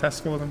online tests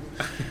for them.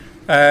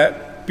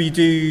 But you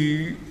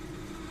do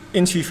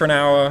interview for an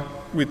hour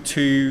with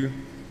 2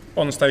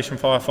 on-station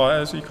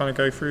firefighters. You kind of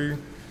go through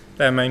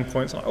their main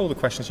points, like all the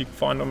questions you can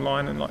find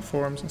online and like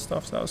forums and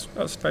stuff. So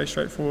that was very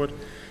straightforward.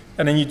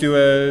 And then you do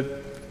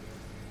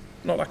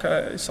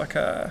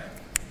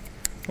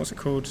what's it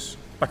called?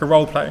 Like a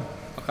role play.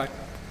 Okay.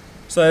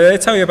 So they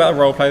tell you about a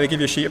role play. They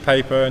give you a sheet of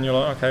paper, and you're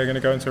like, okay, we're going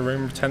to go into a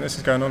room, pretend this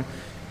is going on.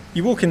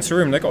 You walk into a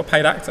room, they've got a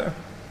paid actor,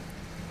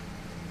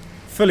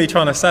 fully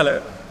trying to sell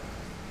it,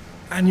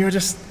 and you're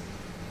just,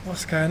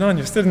 what's going on?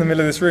 You're stood in the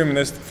middle of this room, and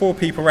there's 4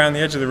 people around the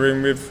edge of the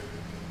room with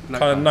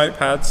kind of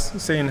notepads,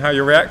 seeing how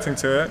you're reacting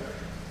to it,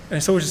 and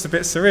it's all just a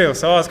bit surreal.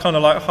 So I was kind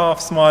of like half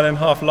smiling,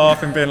 half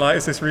laughing, being like,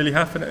 is this really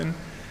happening?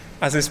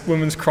 As this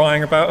woman's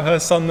crying about her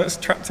son that's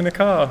trapped in a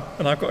car,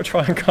 and I've got to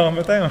try and calm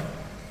her down.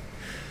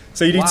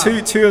 So you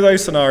do two of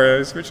those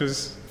scenarios, which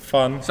was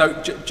fun.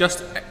 So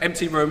just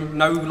empty room,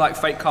 no like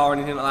fake car or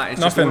anything like that? It's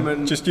nothing, just a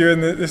woman, just you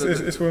and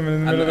this woman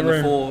in the middle of the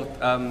room.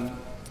 And 4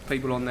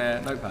 people on their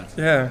notepads?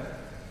 Yeah.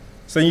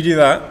 So you do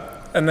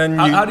that, and then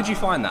How did you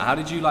find that?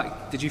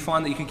 Did you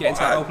find that you could get into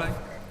that role play?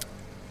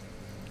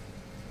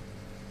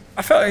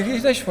 I felt like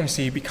they just want to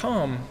see you be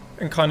calm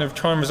and kind of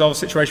try and resolve a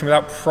situation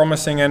without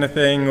promising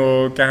anything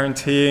or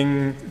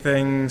guaranteeing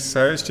things.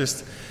 So it's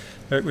just,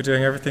 look, we're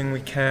doing everything we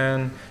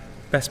can.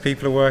 Best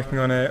people are working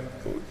on it.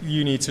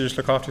 You need to just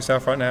look after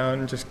yourself right now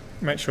and just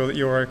make sure that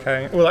you're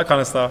okay. All that kind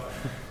of stuff.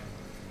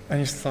 And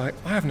you're just like,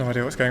 I have no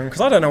idea what's going on,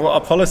 because I don't know what our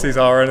policies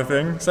are or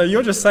anything. So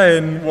you're just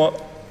saying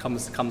what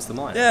comes to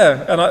mind.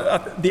 Yeah,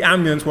 and the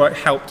ambulance work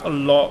helped a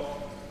lot,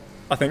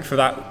 I think, for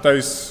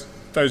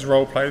those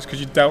role plays, because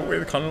you dealt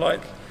with kind of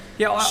like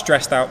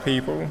stressed out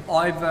people.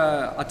 I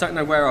don't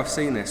know where I've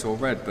seen this or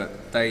read,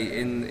 but they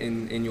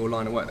in your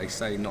line of work they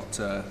say not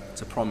to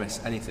promise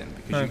anything,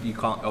 because you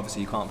can't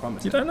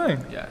promise. You don't know.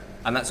 Yeah,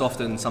 and that's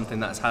often something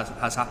that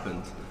has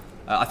happened.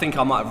 I think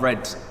I might have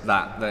read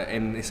that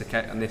in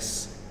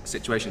this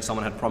situation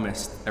someone had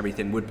promised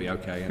everything would be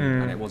okay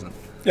and it wasn't.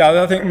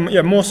 Yeah, I think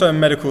more so in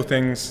medical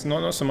things,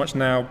 not so much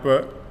now,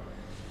 but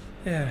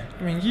yeah,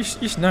 I mean you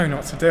just know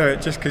not to do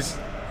it just because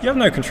you have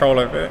no control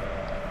over it.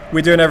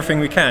 We're doing everything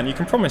we can. You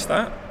can promise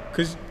that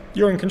because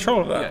you're in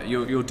control of that.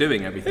 Yeah, you're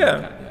doing everything you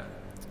can. Yeah.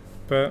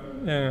 But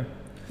yeah,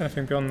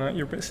 anything beyond that,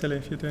 you're a bit silly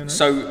if you're doing it.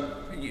 So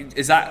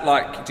is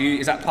that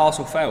is that pass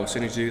or fail as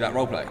soon as you do that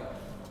role play?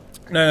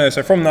 No.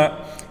 So from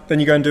that, then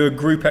you go and do a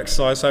group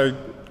exercise. So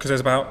because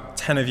there's about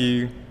 10 of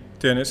you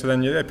doing it, so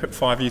then they put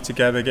 5 of you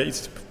together, get you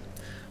to.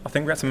 I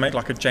think we had to make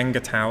like a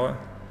Jenga tower,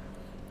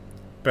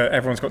 but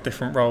everyone's got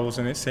different roles,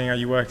 and it's seeing how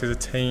you work as a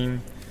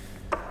team.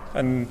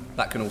 And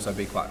that can also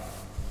be quite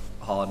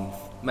hard and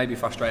maybe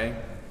frustrating.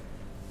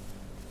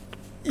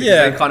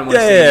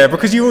 Yeah,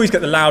 because you always get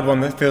the loud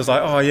one that feels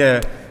like, oh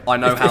yeah, I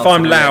know if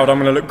I'm loud, I'm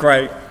going to look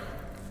great.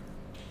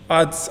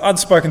 I'd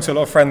spoken to a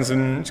lot of friends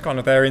and it's kind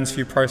of their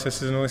interview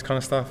processes and all this kind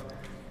of stuff,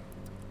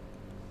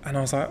 and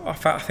I was like, I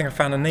think I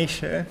found a niche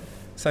here.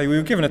 So we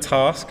were given a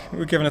task, we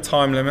were given a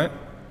time limit,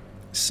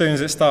 as soon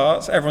as it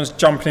starts, everyone's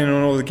jumping in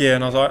on all the gear,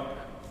 and I was like,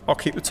 I'll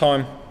keep the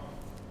time.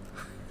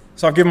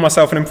 So I've given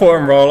myself an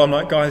important role. I'm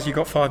like, guys, you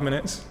got 5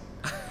 minutes.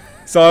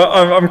 So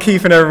I'm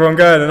keeping everyone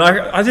going, and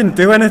I didn't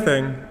do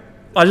anything.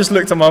 I just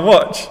looked at my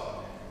watch,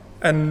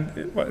 and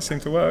it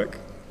seemed to work.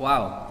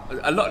 Wow.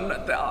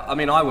 I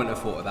mean, I wouldn't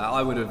have thought of that.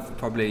 I would have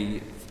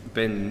probably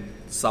been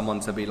someone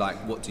to be like,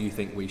 what do you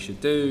think we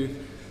should do?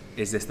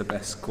 Is this the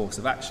best course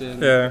of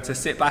action? Yeah. To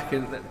sit back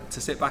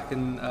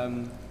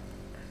and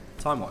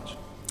time watch.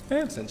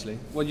 Yeah. Essentially.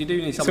 Well, you do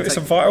need So something. it's a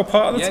vital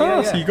part of the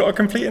task. Yeah. You've got to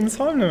complete in the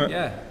time limit.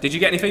 Yeah. Did you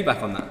get any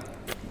feedback on that?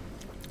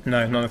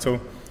 No, none at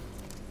all.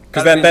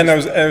 Because then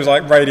it was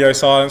like radio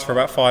silence for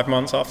about 5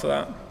 months after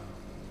that.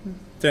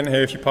 Didn't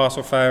hear if you pass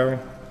or fail.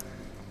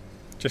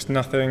 Just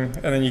nothing.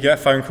 And then you get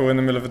a phone call in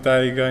the middle of the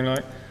day going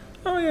like,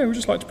 oh yeah, we'd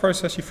just like to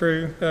process you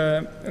through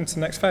into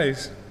the next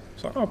phase.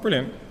 It's like, oh,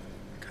 brilliant.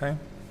 Okay.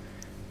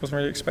 Wasn't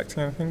really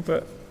expecting anything,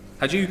 but...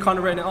 Had you kind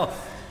of written it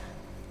off?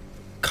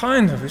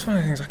 Kind of. It's one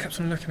of the things I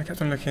kept on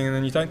looking, and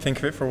then you don't think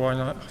of it for a while.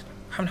 You're like,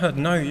 I haven't heard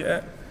no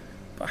yet,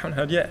 but I haven't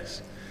heard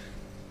yes.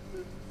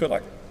 But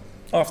like,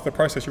 after the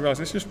process, you realise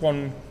it's just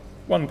one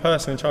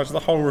person in charge of the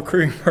whole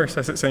recruiting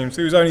process, it seems.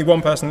 There was only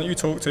one person that you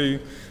talked to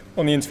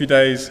on the interview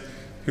days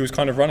who was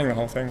kind of running the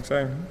whole thing.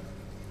 So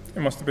it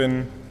must have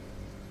been,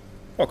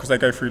 well, because they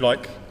go through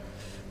like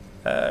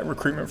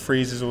recruitment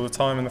freezes all the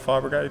time in the fire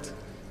brigade.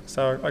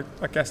 So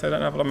I guess they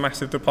don't have a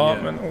massive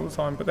department all the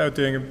time, but they were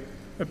doing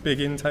a big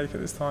intake at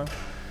this time.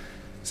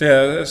 So yeah,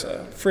 there's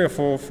 3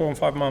 or 4 and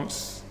 5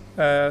 months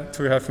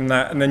till we heard from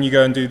that, and then you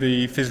go and do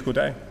the physical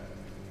day.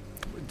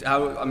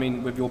 I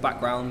mean, with your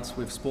background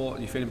with sport,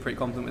 are you feeling pretty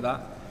confident with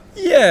that?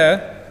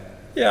 Yeah.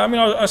 I mean,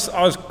 I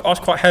was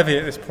quite heavy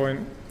at this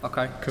point.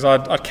 Okay. Because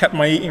I'd kept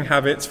my eating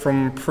habits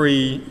from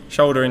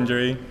pre-shoulder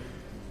injury,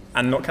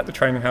 and not kept the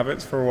training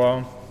habits for a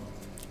while.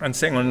 And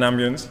sitting on an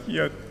ambulance,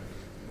 your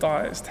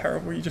diet is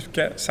terrible. You just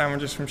get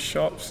sandwiches from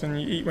shops,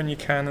 and you eat when you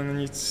can, and then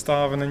you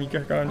starve, and then you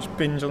go and just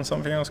binge on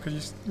something else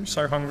because you're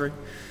so hungry.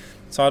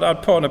 So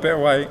I'd put on a bit of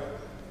weight.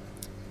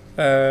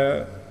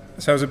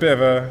 So it was a bit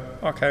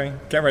of okay,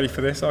 get ready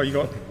for this. Oh, you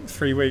got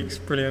 3 weeks,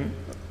 brilliant.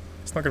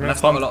 It's not going to be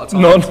enough time. Not a lot of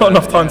time. Not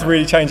enough time to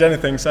really change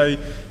anything. So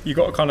you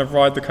got to kind of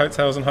ride the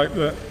coattails and hope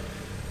that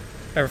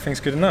everything's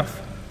good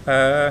enough.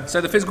 So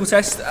the physical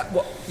test,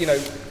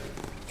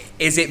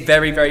 is it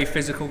very, very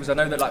physical? Because I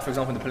know that, like, for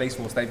example, in the police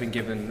force, they've been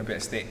given a bit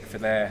of stick for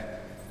their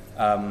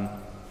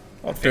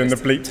doing the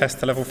bleep test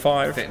to level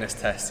 5. Fitness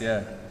test,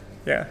 yeah.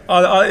 Yeah,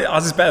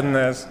 ours is better than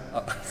theirs.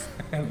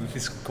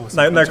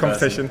 No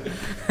competition.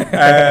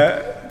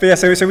 But yeah,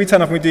 so we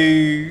turn up and we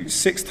do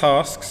 6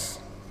 tasks,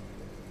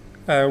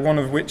 one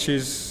of which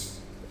is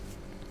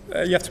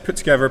you have to put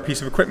together a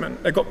piece of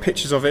equipment. They've got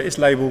pictures of it, it's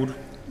labelled,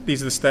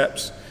 these are the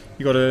steps.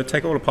 You've got to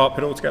take it all apart,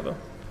 put it all together.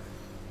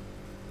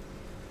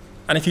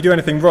 And if you do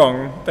anything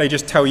wrong, they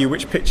just tell you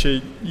which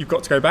picture you've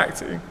got to go back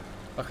to.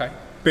 Okay.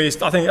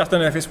 But I don't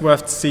know if it's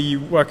worth to see you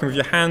working with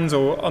your hands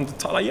or under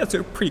like you have to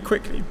do it pretty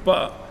quickly,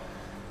 but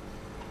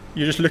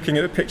you're just looking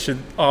at the picture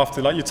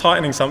after, like you're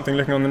tightening something,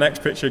 looking on the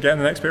next picture, getting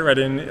the next bit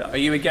ready. And are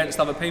you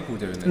against other people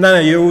doing this? No,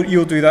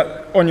 you'll do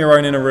that on your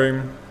own in a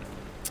room.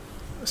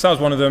 So that was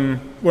one of them.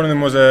 One of them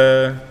was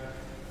a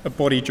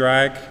body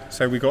drag.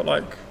 So we got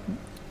like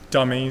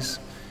dummies.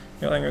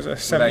 I think it was a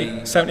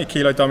 70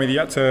 kilo dummy that you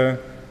had to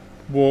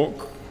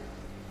walk,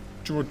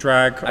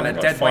 drag. And a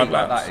like dead 5 weight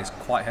like laps. that is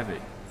quite heavy.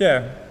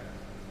 Yeah.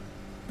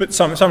 But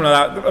something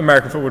like that,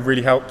 American football would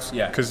really helped.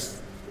 Yeah.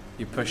 Because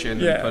you're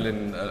pushing and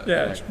pulling.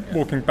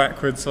 Walking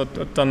backwards.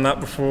 I'd done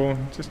that before,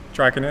 just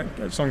dragging it.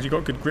 As long as you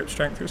got good grip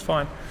strength, it was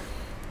fine.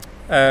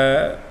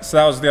 So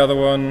that was the other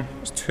one.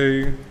 It was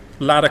 2.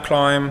 Ladder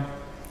climb.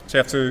 So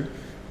you have to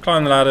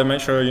climb the ladder,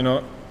 make sure you're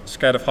not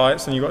scared of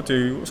heights, and you've got to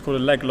do what's called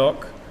a leg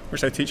lock,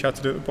 which they teach you how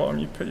to do at the bottom.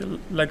 You put your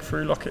leg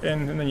through, lock it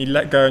in, and then you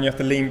let go, and you have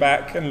to lean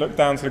back and look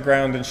down to the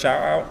ground and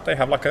shout out. They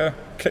have like a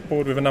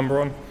clipboard with a number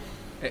on.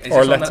 Is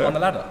or a letter. On the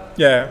ladder?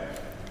 Yeah.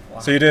 Wow.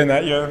 So you're doing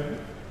that, you're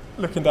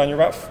looking down,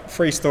 you're about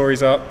 3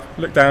 stories up,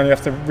 look down, you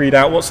have to read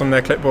out what's on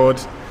their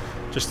clipboard,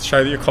 just to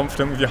show that you're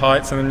confident with your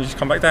heights, and then you just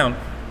come back down.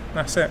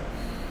 That's it.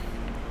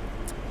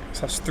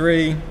 So that's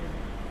 3.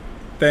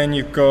 Then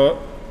you've got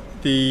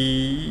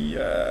the,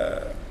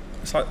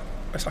 it's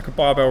like a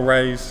barbell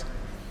raise.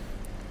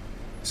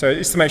 So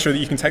it's to make sure that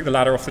you can take the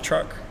ladder off the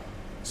truck.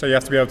 So you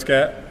have to be able to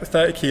get a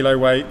 30 kilo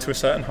weight to a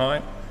certain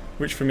height,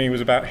 which for me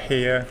was about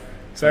here.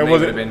 So it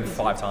would have been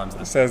 5 times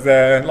that. It says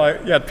there,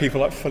 like you had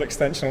people like full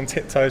extension on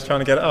tiptoes trying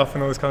to get it up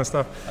and all this kind of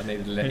stuff. I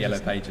needed the yellow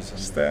pages.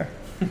 Just there.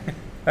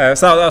 So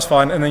that was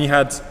fine. And then you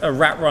had a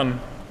rat run.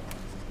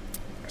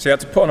 So you had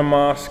to put on a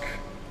mask.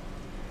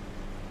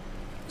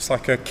 It's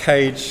like a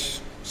cage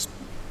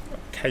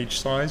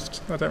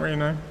sized. I don't really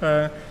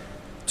know.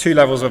 2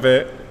 levels of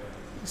it.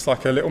 It's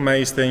like a little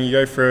maze thing. You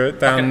go through it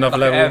down another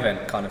level. Like an air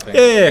vent kind of thing.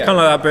 Yeah, kind of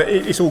like that. But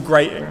it's all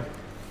grating.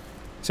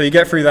 So you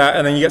get through that,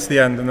 and then you get to the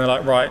end, and they're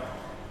like, right,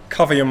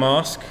 cover your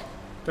mask.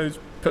 They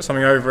put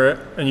something over it,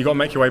 and you got to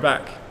make your way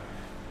back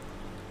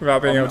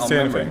without being able to see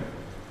anything.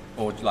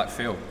 Or like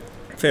feel.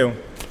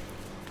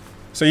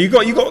 So you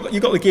got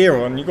the gear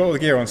on. You got all the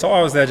gear on. So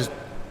I was there just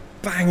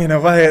banging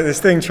away at this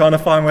thing, trying to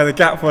find where the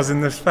gap was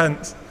in this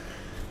fence.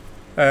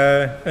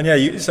 And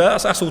yeah, so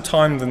that's all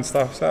timed and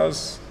stuff. So that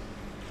was,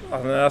 I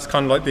don't know, that's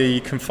kind of like the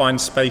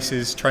confined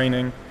spaces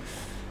training.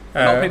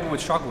 A lot of people would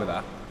struggle with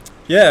that.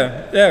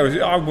 Yeah.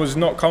 I was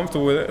not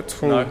comfortable with it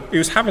at all. No. It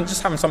was having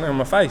something on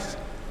my face.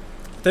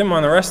 Didn't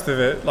mind the rest of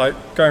it,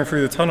 like going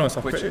through the tunnel and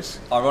stuff. Which,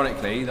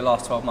 ironically, the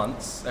last 12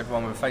 months,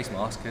 everyone with a face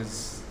mask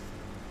has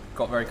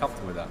got very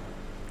comfortable with that.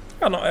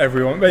 Well, not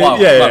everyone, but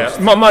Most.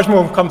 much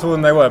more comfortable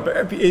than they were.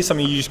 But it is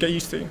something you just get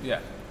used to. Yeah.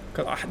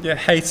 Cause I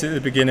hated it at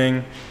the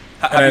beginning.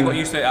 Have you got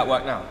used to it at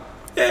work now?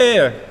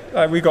 Yeah.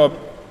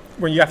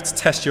 When you have to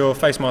test your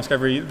face mask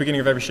at the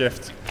beginning of every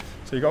shift,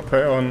 so you got to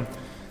put it on.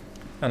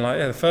 And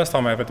the first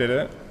time I ever did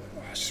it,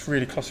 I was just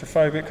really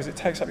claustrophobic because it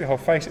takes up your whole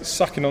face. It's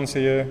sucking onto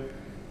you.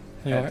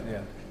 You're like, you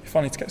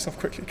finally need to get this off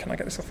quickly. Can I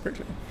get this off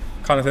quickly?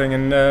 Kind of thing.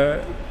 And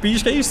but you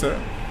just get used to it.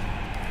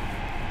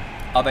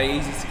 Are they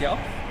easy to get off?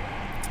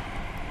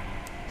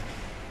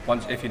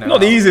 If you know.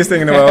 Not the easiest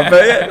thing in the world,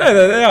 but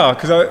they are.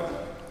 Because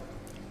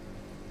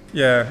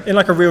in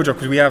like a real job,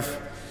 because you have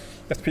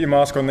to put your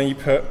mask on, then you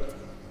put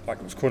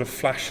like what's called a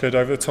flash hood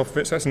over the top of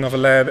it, so that's another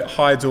layer that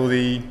hides all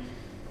the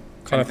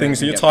kind of things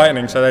that you're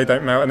tightening, so they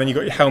don't melt. And then you've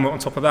got your helmet on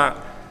top of that.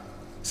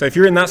 So if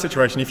you're in that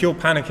situation, if you're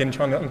panicking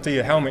trying to undo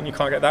your helmet and you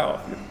can't get that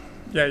off,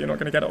 you're not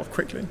going to get it off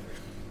quickly.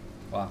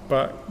 Wow.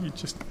 But you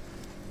just...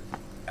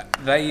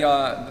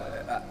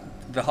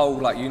 The whole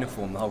like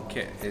uniform, the whole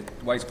kit, it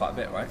weighs quite a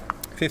bit, right?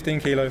 15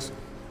 kilos.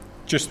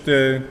 Just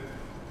the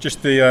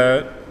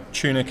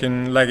tunic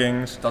and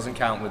leggings. Doesn't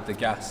count with the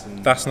gas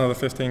and... That's another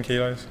 15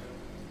 kilos.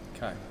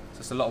 Okay. So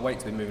it's a lot of weight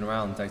to be moving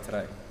around day to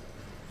day.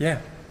 Yeah.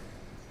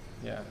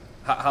 Yeah.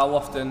 How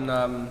often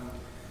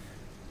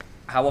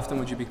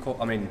would you be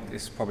called? I mean,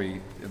 it's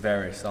probably an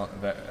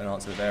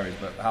answer that varies,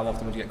 but how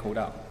often would you get called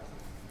out?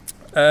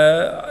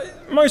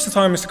 Most of the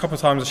time, it's a couple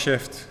of times a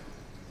shift.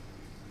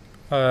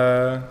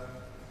 Not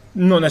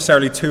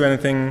necessarily to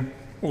anything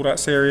all that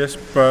serious,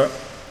 but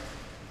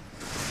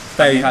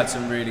Have you had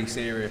some really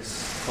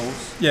serious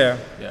calls? Yeah.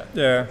 Yeah.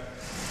 Yeah.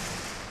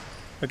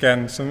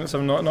 Again,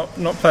 some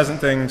not pleasant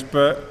things,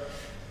 but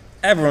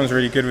everyone's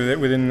really good with it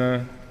within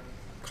the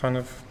kind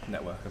of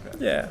network of it.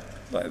 Yeah.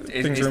 Like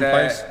things is are in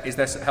place. Is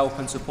there help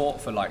and support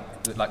for like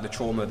the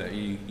trauma that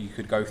you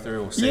could go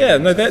through or see? Yeah,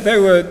 no, they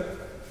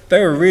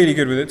were really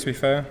good with it, to be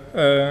fair.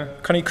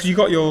 Kind of because you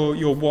got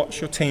your watch,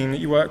 your team that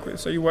you work with.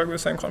 So you work with the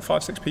same kind of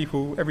 5-6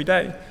 people every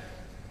day.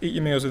 Eat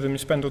your meals with them, you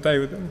spend all day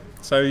with them.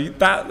 So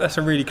that's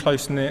a really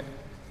close knit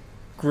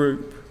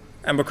group.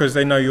 And because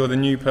they know you're the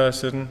new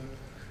person,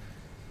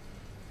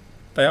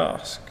 they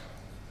ask.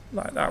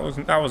 Like that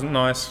wasn't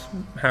nice.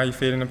 How are you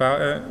feeling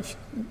about it?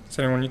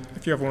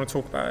 If you ever want to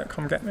talk about it,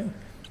 come get me,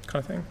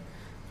 kind of thing.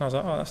 And I was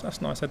like, oh,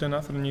 that's nice. They're doing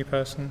that for the new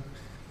person.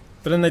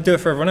 But then they do it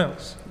for everyone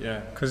else. Yeah.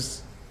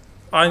 Because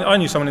I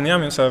knew someone in the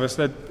ambulance service.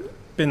 They'd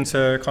been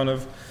to kind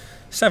of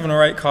 7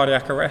 or 8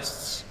 cardiac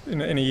arrests in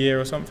a year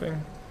or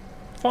something.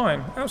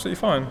 Fine, absolutely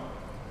fine.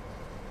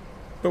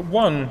 But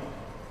one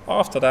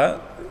after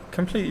that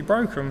completely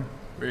broke them.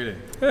 Really?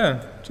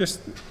 Yeah. Just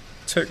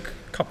took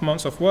a couple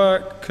months off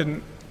work.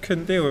 Couldn't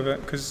deal with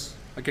it because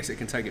I guess it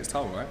can take its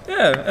toll, right?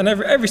 Yeah, and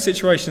every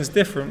situation is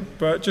different,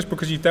 but just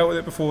because you've dealt with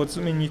it before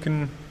doesn't mean you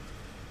can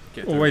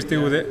always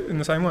deal with it in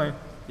the same way.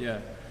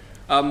 Yeah.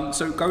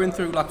 So going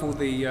through like all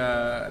the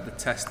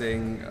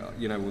testing,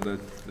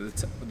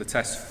 the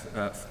tests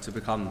to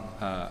become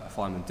a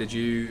fireman,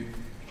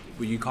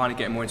 were you kind of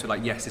getting more into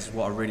like, yes, this is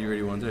what I really,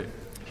 really want to do?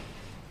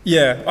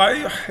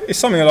 Yeah, it's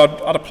something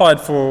that I'd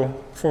applied for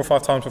 4 or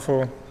 5 times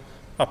before.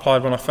 I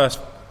applied when I first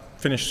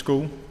finished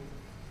school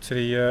to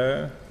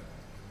the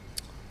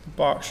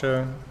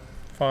Berkshire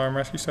Fire and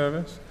Rescue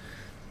Service.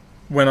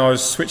 When I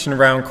was switching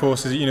around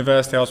courses at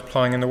university, I was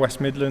applying in the West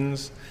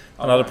Midlands,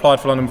 and I'd applied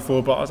for London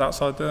before, but I was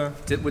outside there.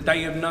 Would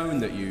they have known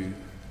that you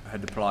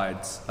had applied?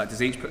 Like,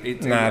 does each?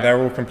 Nah, they're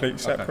all completely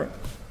separate.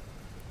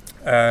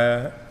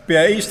 Okay. But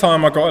yeah, each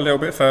time I got a little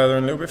bit further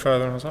and a little bit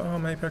further, and I was like, oh,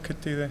 maybe I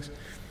could do this.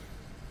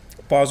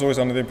 But I was always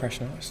under the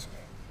impression that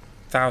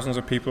thousands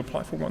of people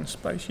apply for one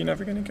space, you're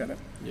never going to get it.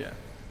 Yeah.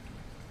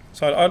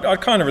 So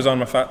I'd kind of resigned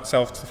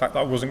myself to the fact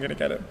that I wasn't going to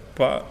get it,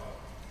 but...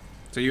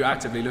 So you're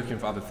actively looking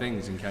for other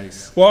things in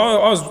case...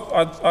 Well,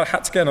 I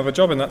had to get another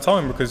job in that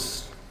time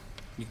because...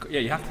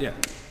 you have to, yeah.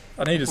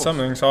 I needed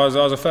something, so I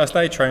was a first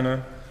aid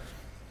trainer.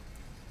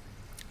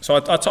 So I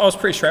was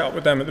pretty straight up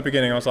with them at the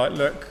beginning. I was like,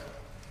 look,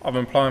 I've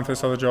been applying for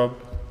this other job.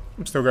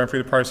 I'm still going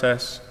through the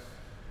process,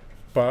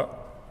 but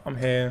I'm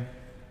here.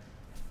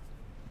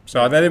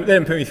 So they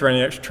didn't put me through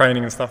any extra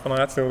training and stuff, and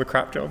I had to do all the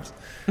crap jobs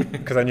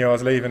because I knew I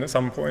was leaving at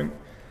some point.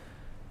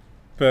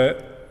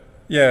 But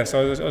yeah, so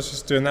I was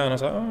just doing that, and I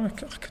was like, oh, I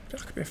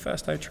could be a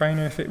first aid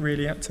trainer if it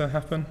really had to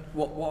happen.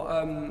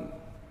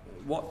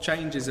 What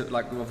changes it?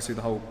 Like obviously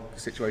the whole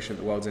situation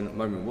that the world's in at the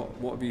moment.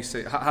 What have you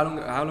seen? How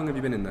long have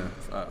you been in the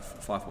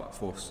firefighter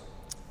force?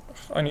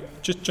 Only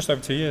just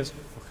over 2 years.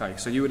 Okay,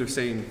 so you would have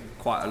seen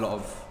quite a lot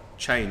of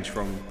change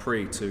from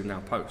pre to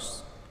now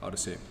post, I'd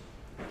assume.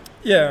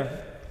 Yeah.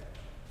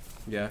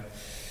 Yeah.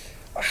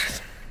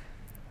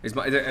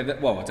 Well, I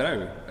don't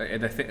know. Are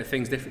there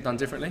things done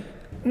differently?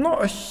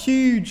 Not a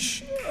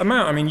huge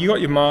amount. I mean, you got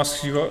your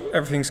masks, you got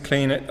everything's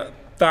clean.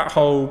 That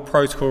whole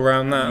protocol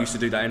around that. You used to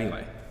do that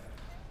anyway.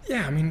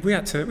 Yeah, I mean, we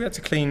had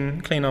to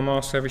clean our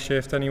masks every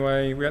shift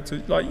anyway. We had to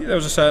there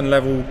was a certain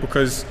level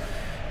because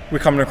we're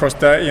coming across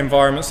dirty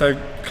environments, so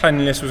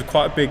cleanliness was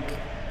quite a big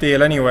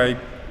deal anyway.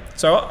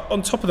 So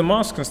on top of the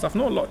mask and stuff,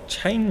 not a lot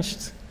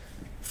changed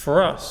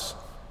for us,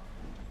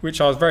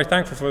 which I was very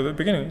thankful for at the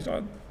beginning.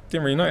 I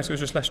didn't really notice. It was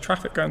just less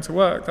traffic going to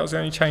work. That was the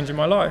only change in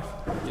my life.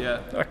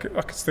 Yeah. I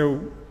could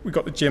still. We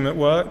got the gym at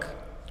work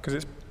because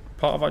it's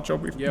part of our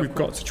job. We've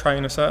got to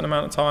train a certain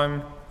amount of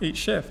time each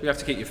shift. You have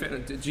to keep your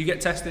fitness. Do you get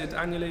tested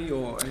annually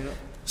or anything?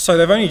 So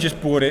they've only just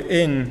brought it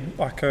in,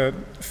 like a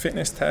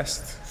fitness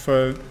test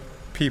for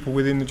people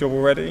within the job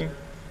already.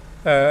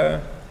 They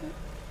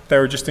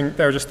were just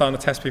starting to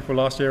test people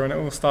last year when it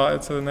all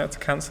started, so then they had to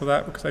cancel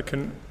that because they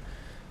couldn't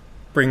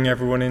bring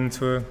everyone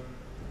into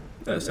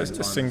a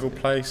single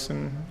place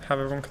and have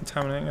everyone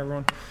contaminating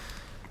everyone.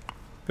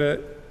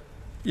 But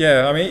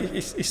yeah, I mean,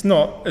 it's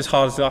not as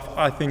hard as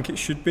I think it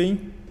should be.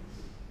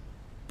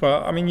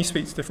 But I mean, you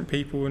speak to different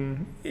people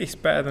and it's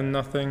better than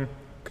nothing,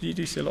 because you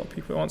do see a lot of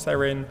people that once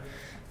they're in,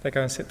 they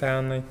go and sit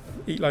down, they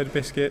eat a load of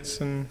biscuits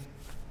and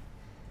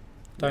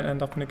don't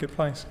end up in a good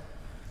place.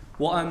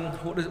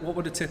 What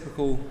would a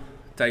typical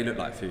day look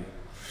like for you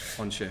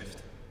on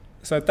shift?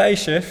 So day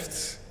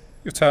shifts,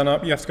 you'll turn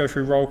up, you have to go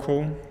through roll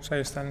call, so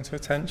you're standing to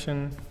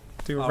attention,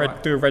 do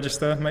a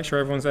register, make sure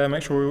everyone's there,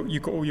 make sure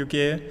you've got all your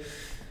gear.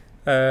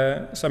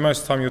 So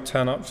most of the time you'll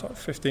turn up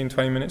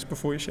 15-20 minutes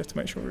before your shift to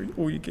make sure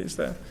all your gear's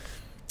there.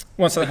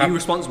 Once Are you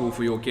responsible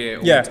for your gear?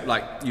 Yeah,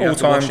 like you have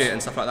to wash it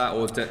and stuff like that,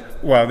 or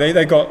well,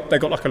 they got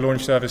like a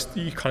laundry service.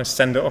 You kind of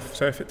send it off.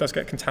 So if it does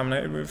get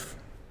contaminated with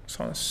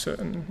some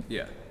certain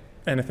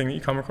anything that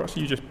you come across,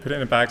 you just put it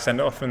in a bag, send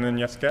it off, and then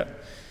you have to get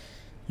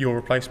your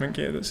replacement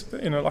gear that's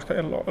in a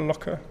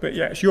locker. But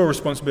yeah, it's your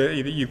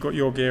responsibility that you've got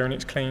your gear and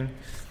it's clean.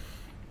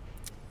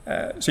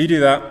 So you do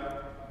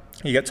that.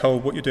 You get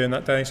told what you're doing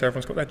that day, so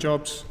everyone's got their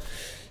jobs,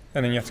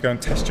 and then you have to go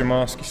and test your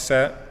mask, your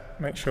set,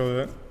 make sure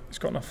that it's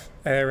got enough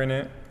air in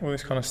it, all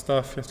this kind of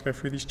stuff. You have to go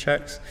through these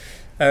checks.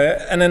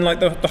 And then like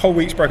the whole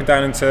week's broken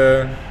down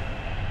into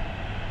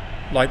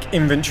like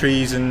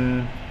inventories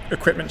and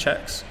equipment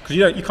checks, because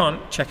you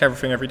can't check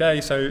everything every day,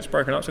 so it's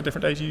broken up. So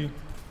different days you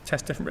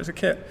test different bits of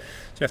kit.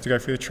 So you have to go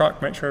through the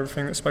truck, make sure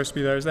everything that's supposed to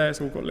be there is there.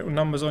 It's all got little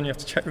numbers on. You have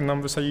to check the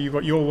numbers so you've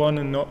got your one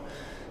and not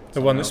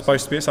the one that's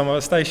supposed to be at some other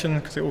station,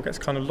 because it all gets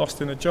kind of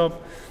lost in a job.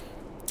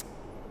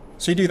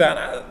 So you do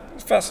that.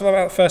 That's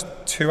about the first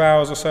 2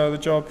 hours or so of the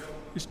job.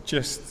 It's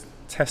just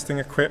testing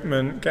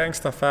equipment, getting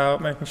stuff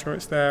out, making sure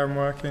it's there and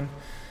working.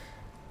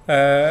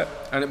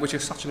 Which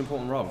is such an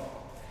important role.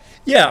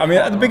 Yeah, I mean,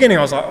 at the beginning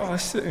I was like,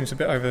 this seems a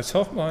bit over the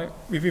top. Like,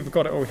 we've either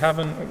got it or we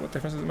haven't, or what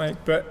difference does it make?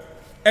 But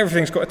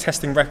everything's got a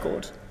testing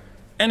record.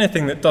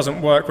 Anything that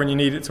doesn't work when you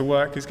need it to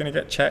work is going to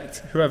get checked.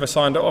 Whoever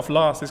signed it off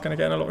last is going to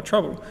get in a lot of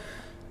trouble.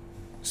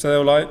 So they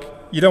were like,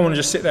 you don't want to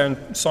just sit there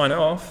and sign it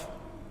off,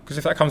 because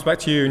if that comes back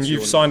to you and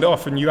you've signed it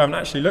off and you haven't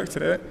actually looked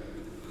at it,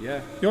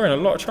 you're in a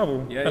lot of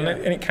trouble, and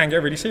it can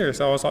get really serious.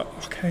 So I was like,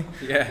 okay,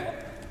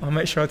 I'll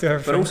make sure I do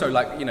everything. But also,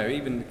 like, you know,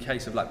 even the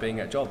case of like being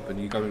at a job and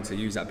you going to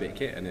use that bit of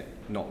kit and it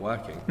not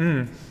working,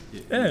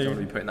 you don't want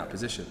to be put in that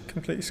position.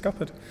 Completely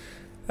scuppered.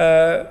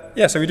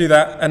 So we do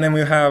that, and then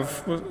we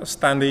have a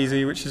stand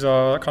easy, which is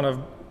our kind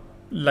of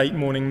late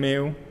morning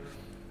meal.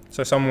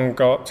 So someone will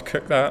go up to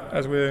cook that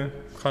as we're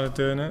kind of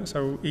doing it,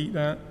 so we'll eat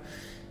that.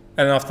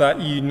 And after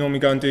that, you normally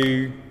go and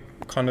do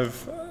kind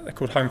of, they're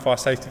called home fire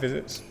safety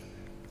visits.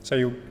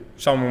 So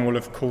someone will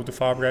have called the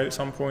fire brigade at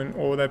some point,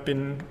 or they've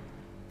been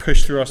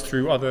pushed through us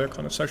through other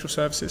kind of social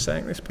services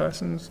saying this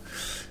person's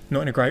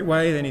not in a great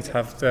way, they need to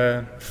have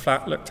their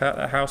flat looked at,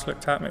 their house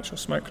looked at, make sure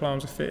smoke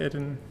alarms are fitted.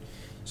 And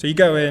so you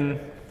go in,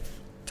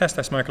 test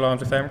their smoke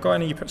alarms. If they haven't got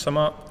any, you put some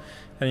up,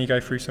 and you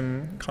go through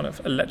some kind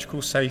of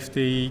electrical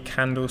safety,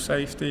 candle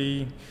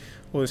safety,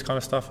 all this kind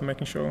of stuff, and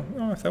making sure,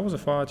 if there was a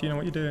fire, do you know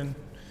what you're doing,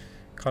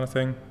 kind of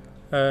thing.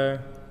 So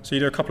you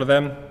do a couple of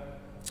them.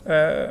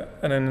 And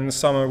then in the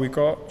summer we've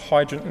got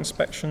hydrant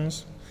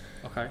inspections.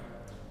 Okay.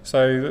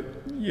 So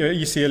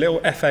you see a little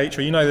FH,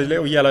 or the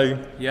little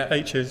yellow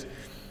H's.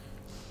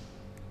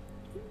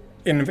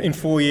 In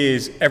 4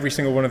 years, every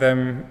single one of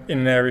them in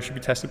an area should be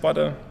tested by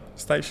the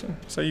station.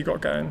 So you've got to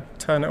go and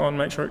turn it on,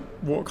 make sure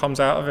water comes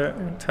out of it,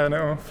 and turn it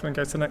off, and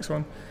go to the next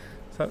one.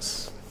 So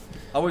that's.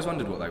 I always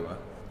wondered what they were.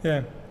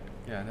 Yeah.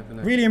 Yeah, I never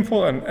know. Really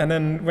important. And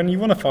then when you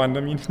want to find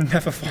them, you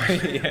never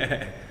find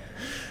them.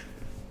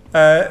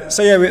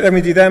 Then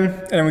we do them,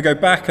 and then we go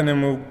back, and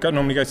then we'll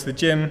normally go to the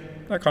gym,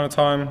 that kind of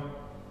time.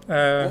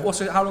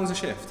 How long's a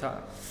shift?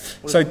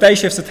 So day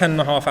shifts are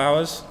 10.5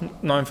 hours,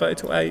 9:30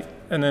 till 8,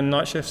 and then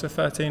night shifts are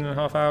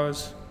 13.5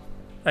 hours,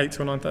 8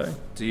 till 9:30.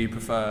 Do you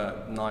prefer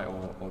night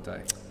or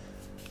day?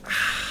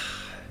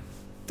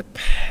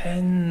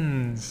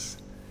 Depends.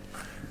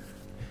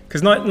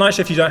 Because night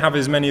shift you don't have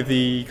as many of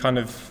the kind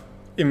of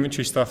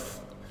inventory stuff,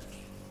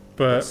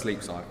 but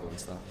sleep cycle and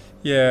stuff.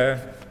 Yeah.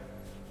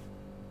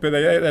 but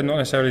they're not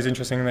necessarily as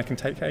interesting, and they can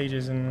take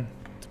ages, and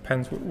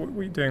depends what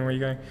you're doing, where you're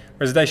going.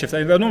 Whereas a day shift,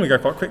 they'll normally go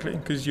quite quickly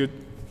because you're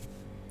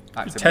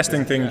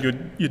testing things,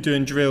 you're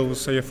doing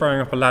drills, so you're throwing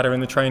up a ladder in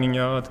the training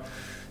yard,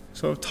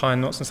 sort of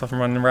tying knots and stuff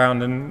and running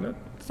around, and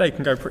they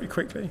can go pretty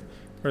quickly.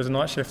 Whereas a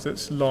night shift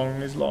that's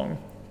long is long.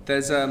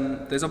 There's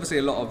obviously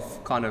a lot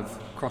of kind of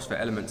CrossFit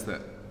elements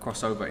that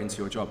cross over into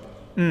your job.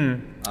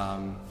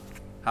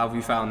 How have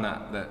you found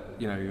that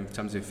in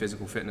terms of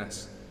physical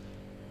fitness?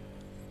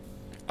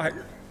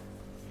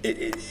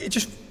 It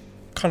just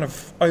kind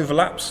of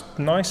overlaps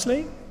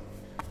nicely.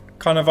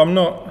 Kind of, I'm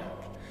not,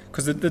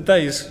 because the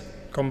days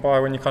gone by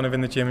when you're kind of in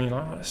the gym and you're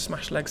like, let's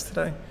smash legs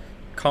today.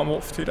 Can't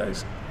walk for 2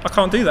 days. I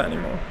can't do that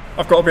anymore.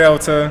 I've got to be able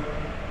to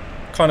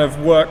kind of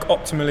work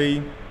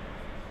optimally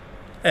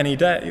any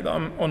day that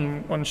I'm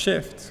on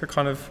shift. So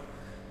kind of,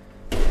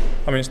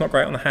 I mean, it's not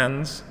great on the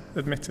hands,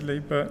 admittedly,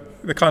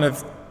 but the kind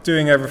of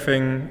doing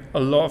everything, a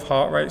lot of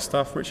heart rate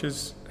stuff, which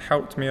has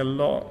helped me a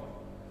lot.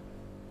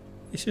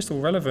 It's just all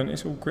relevant.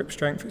 It's all grip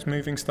strength. It's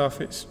moving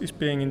stuff. It's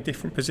being in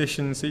different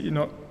positions that you're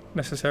not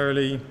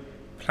necessarily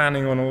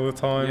planning on all the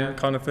time,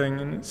 kind of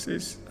thing. And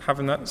it's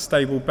having that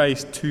stable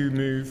base to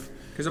move.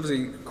 Because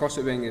obviously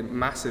CrossFit being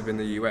massive in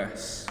the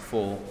US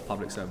for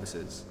public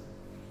services,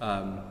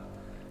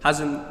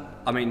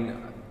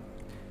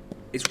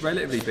 it's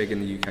relatively big in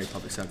the UK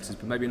public services,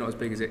 but maybe not as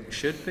big as it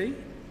should be.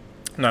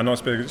 No, not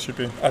as big as it should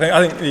be.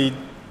 I think the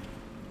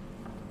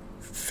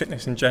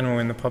fitness in general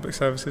in the public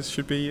services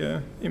should be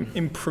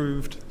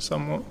improved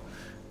somewhat.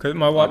 Because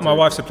my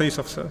wife's a police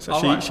officer,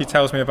 so she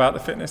tells me about the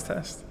fitness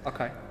test.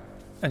 Okay.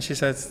 And she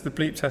says the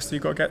bleep test that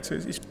you've got to get to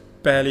is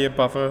barely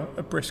above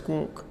a brisk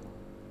walk.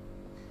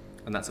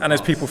 And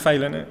there's people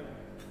failing it.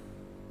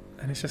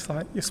 And it's just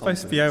like, you're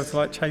supposed to be able to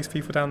like chase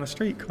people down the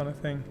street kind of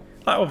thing.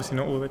 Like, obviously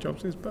not all their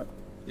jobs is, but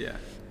yeah,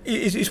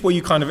 it's what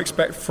you kind of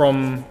expect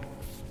from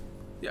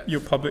your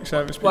public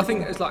service people. Well, I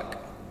think it's like,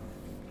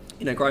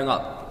 growing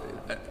up,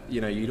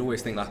 you'd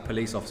always think like a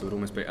police officer would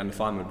almost be, and the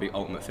fireman would be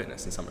ultimate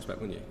fitness in some respect,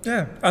 wouldn't you?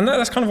 Yeah, and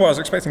that's kind of what I was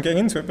expecting getting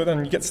into it, but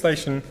then you get to the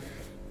station,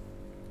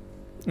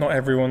 not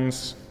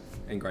everyone's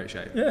in great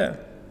shape. Yeah.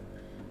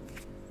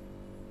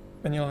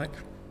 And you're like,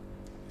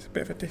 it's a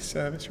bit of a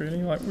disservice,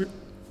 really. Like,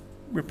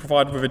 we're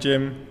provided with a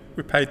gym,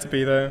 we're paid to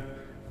be there,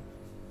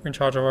 we're in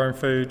charge of our own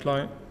food,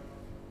 like,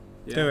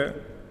 do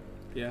it.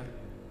 Yeah.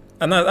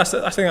 And I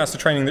think that's the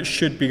training that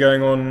should be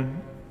going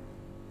on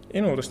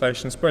in all the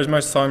stations. Whereas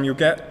most of the time you'll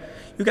get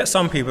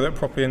some people that are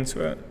properly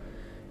into it,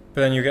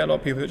 but then you get a lot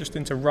of people that are just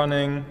into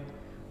running,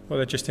 or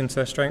they're just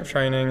into strength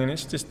training, and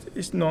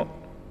it's not.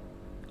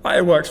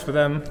 It works for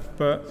them,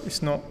 but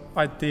it's not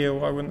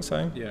ideal, I wouldn't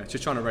say. Yeah,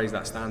 just trying to raise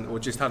that standard, or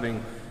just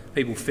having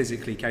people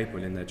physically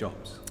capable in their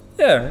jobs.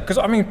 Yeah, because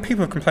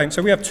people have complained.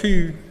 So we have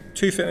two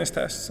fitness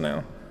tests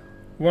now.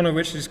 One of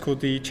which is called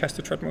the chest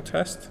to treadmill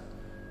test,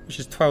 which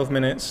is 12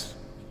 minutes.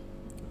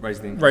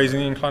 Raising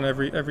the incline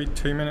every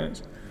 2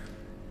 minutes,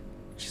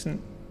 which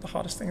isn't the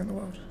hardest thing in the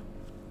world.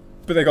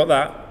 But they got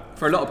that.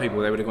 For a lot of people,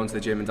 they would have gone to the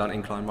gym and done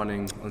incline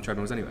running on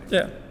treadmills anyway.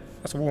 Yeah,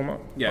 that's a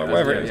warm-up. Yeah,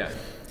 whatever it is. Yeah.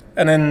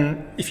 And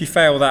then if you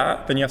fail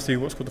that, then you have to do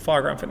what's called the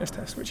fireground fitness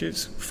test, which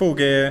is full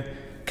gear,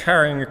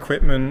 carrying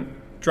equipment,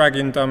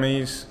 dragging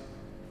dummies,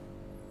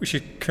 which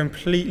is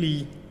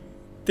completely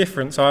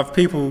different. So I've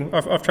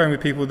trained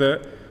with people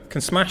that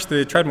can smash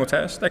the treadmill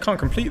test. They can't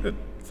complete the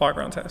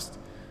fireground test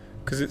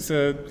because it's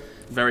a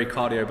very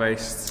cardio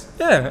based.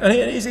 Yeah, and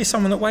it's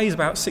someone that weighs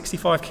about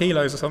 65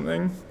 kilos or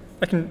something.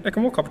 They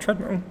can walk up a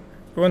treadmill,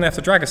 but when they have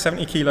to drag a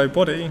 70 kilo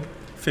body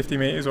 50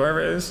 meters or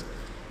whatever it is,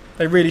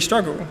 they really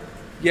struggle.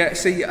 Yeah,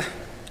 see,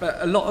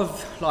 a lot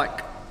of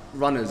like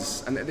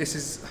runners, and this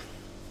is,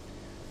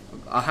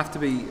 I have to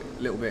be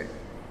a little bit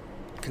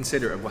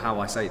considerate of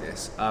how I say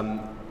this.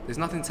 There's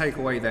nothing to take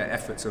away their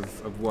efforts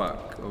of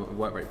work or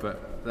work rate,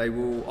 but they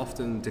will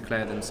often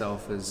declare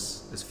themselves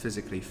as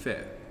physically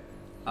fit.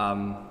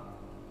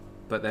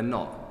 But they're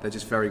not. They're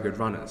just very good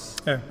runners,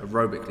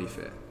 aerobically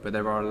fit. But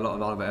there are a lot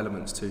of other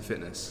elements to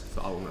fitness,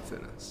 for ultimate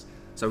fitness.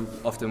 So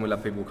often we'll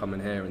have people come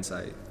in here and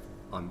say,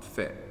 I'm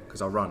fit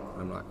because I run.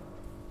 And I'm like,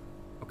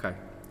 okay,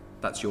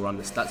 that's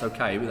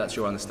okay, but that's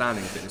your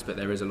understanding of fitness, but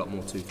there is a lot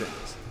more to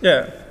fitness.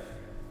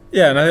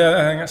 Yeah, and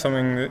I think that's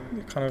something that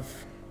you're kind of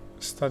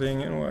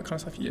studying and all that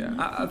kind of stuff.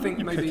 I think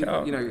maybe,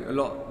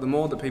 the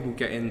more that people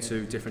get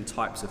into different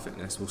types of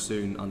fitness will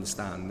soon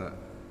understand that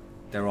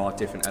there are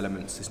different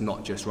elements. It's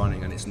not just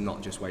running and it's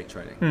not just weight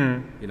training.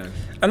 And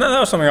that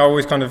was something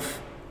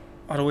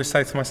I'd always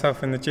say to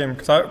myself in the gym,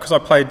 because I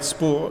played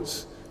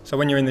sports. So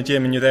when you're in the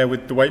gym and you're there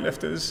with the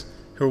weightlifters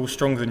who are all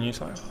stronger than you,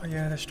 it's like, oh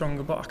yeah, they're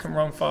stronger, but I can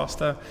run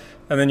faster.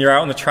 And then you're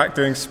out on the track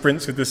doing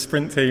sprints with the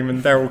sprint team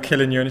and they're all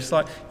killing you, and it's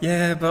like,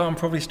 yeah, but I'm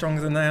probably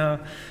stronger than they are.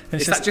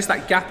 And it's just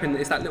that gap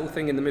it's that little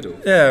thing in the middle.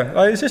 Yeah,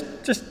 like it's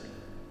just.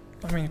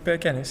 I mean, but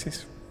again,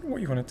 it's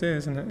what you want to do,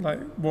 isn't it? Like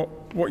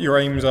what your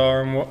aims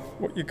are and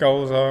what your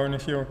goals are, and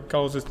if your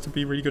goals is to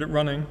be really good at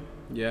running,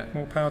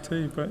 more power to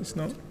you. But it's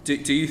not. Do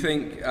you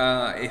think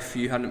if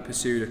you hadn't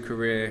pursued a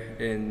career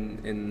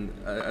in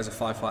as a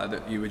firefighter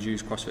that you would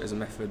use CrossFit as a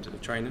method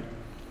of training?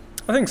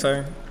 I think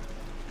so.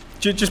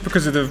 just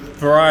because of the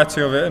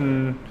variety of it,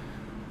 and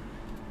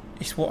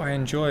it's what I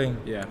enjoy.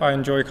 Yeah. I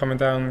enjoy coming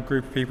down a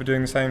group of people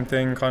doing the same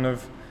thing. Kind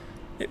of,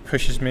 it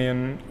pushes me,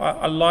 and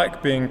I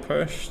like being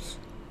pushed,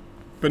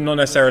 but not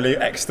necessarily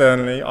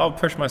externally. I'll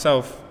push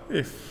myself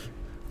if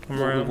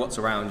I'm around. With what's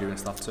around you and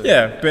stuff too.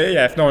 Yeah, but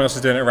yeah, if no one else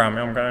is doing it around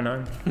me, I'm going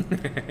home.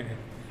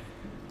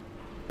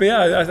 But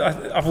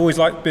yeah, I've always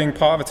liked being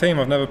part of a team.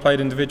 I've never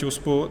played individual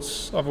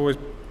sports. I've always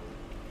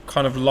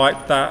kind of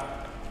liked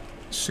that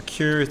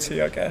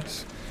security, I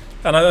guess.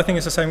 And I think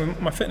it's the same with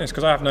my fitness,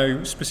 because I have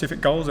no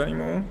specific goals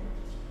anymore.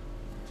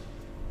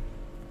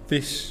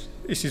 This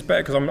is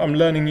better because I'm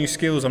learning new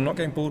skills. I'm not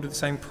getting bored with the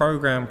same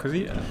program, because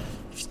if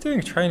you're doing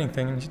a training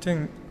thing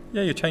and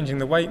you're changing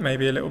the weight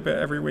maybe a little bit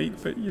every week,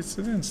 but you're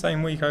still doing the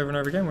same week over and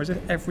over again, whereas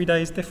every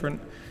day is different,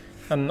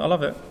 and I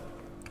love it.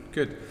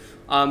 Good.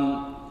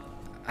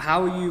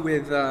 How are you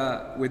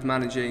with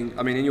managing,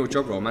 I mean, in your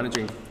job role,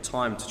 managing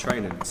time to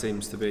training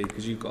seems to be,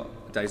 because you've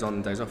got days on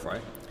and days off,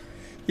 right?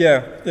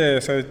 Yeah,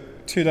 so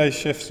 2 day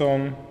shifts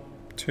on,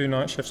 2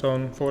 night shifts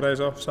on, 4 days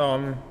off, so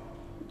I'm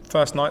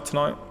first night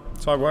tonight,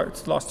 so I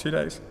worked the last 2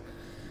 days.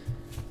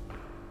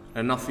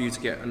 Enough for you to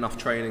get enough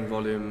training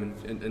volume,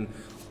 and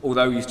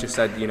although you just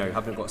said, you know,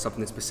 haven't got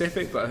something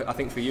specific, but I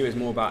think for you it's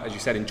more about, as you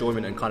said,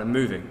 enjoyment and kind of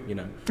moving, you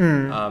know.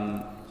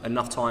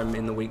 Enough time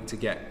in the week to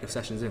get your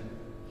sessions in.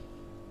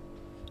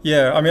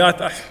 Yeah, I mean,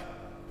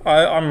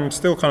 I'm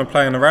still kind of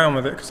playing around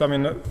with it, because I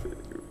mean,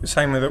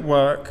 same with at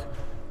work,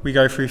 we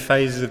go through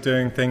phases of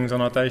doing things on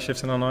our day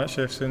shifts and our night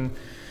shifts, and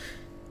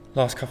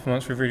last couple of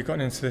months we've really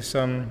gotten into this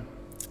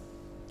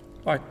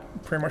like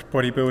pretty much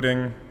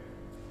bodybuilding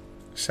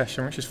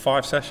session, which is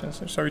 5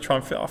 sessions, so we try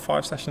and fit our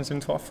 5 sessions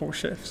into our 4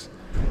 shifts.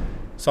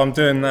 So I'm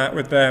doing that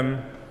with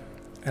them,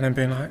 and then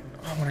being like,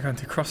 I want to go and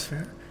do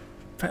CrossFit,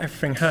 but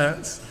everything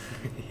hurts.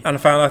 And I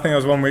think there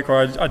was 1 week where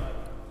I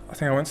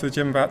think I went to the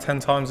gym about 10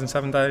 times in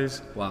 7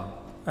 days. Wow.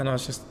 And I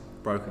was just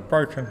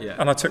broken. Yeah.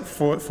 And I took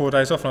 4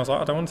 days off, and I was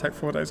like, I don't want to take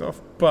 4 days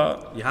off,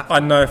 but you have to. I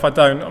know if I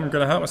don't, I'm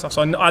going to hurt myself.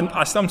 So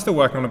I'm still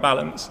working on a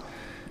balance,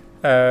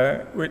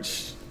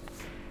 which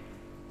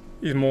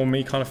is more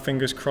me kind of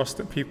fingers crossed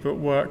that people at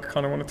work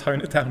kind of want to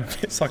tone it down a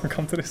bit so I can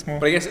come to this more.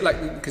 But I guess, like,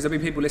 because there'll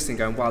be people listening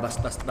going, wow, that's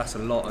a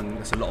lot, and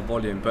that's a lot of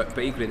volume, but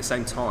equally at the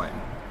same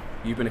time,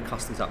 you've been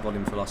accustomed to that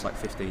volume for the last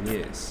 15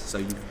 years, so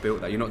you've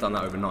built that. You've not done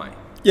that overnight.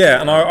 Yeah,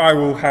 and I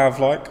will have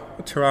like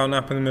a 2-hour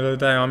nap in the middle of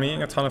the day. I'm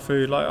eating a ton of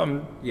food. Like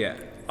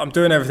I'm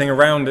doing everything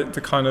around it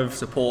to kind of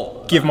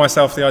support, give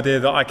myself the idea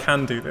that I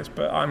can do this.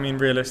 But I mean,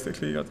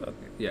 realistically,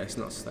 it's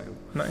not sustainable.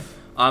 No.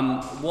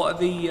 What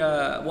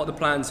are the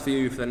plans for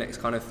you for the next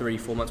kind of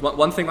 3-4 months?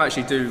 One thing I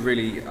actually do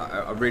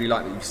I really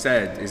like that you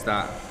said is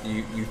that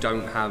you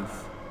don't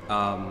have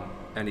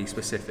any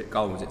specific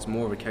goals. It's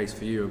more of a case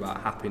for you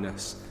about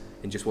happiness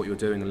in just what you're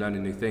doing and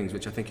learning new things,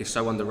 which I think is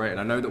so underrated.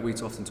 I know that we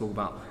often talk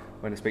about,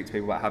 when I speak to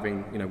people, about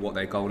having, you know, what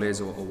their goal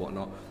is or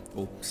whatnot,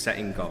 or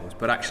setting goals.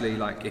 But actually,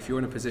 like, if you're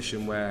in a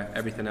position where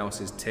everything else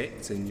is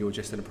ticked and you're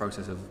just in the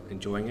process of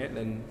enjoying it,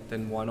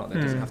 then why not?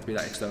 There doesn't have to be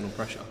that external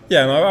pressure.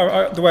 Yeah,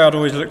 and the way I'd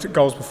always looked at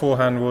goals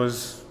beforehand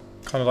was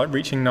kind of like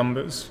reaching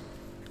numbers.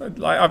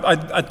 Like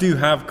I do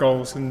have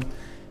goals, and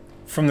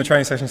from the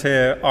training sessions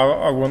here,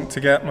 I want to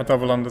get my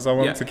double unders. I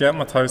want to get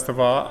my toes to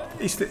bar.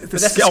 I want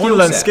to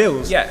learn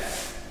skills. Yeah.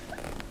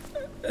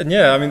 And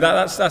yeah, I mean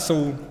that's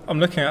all I'm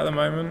looking at the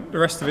moment. The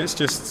rest of it's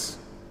just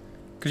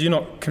because you're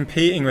not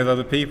competing with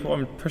other people.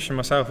 I'm pushing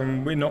myself,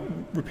 and we're not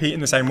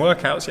repeating the same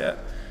workouts yet.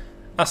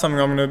 That's something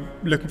I'm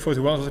looking forward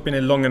to. Once I've been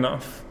here long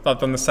enough, I've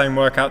done the same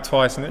workout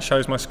twice, and it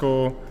shows my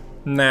score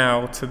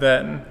now to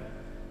then.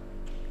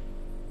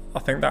 I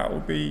think that will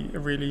be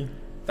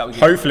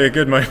hopefully a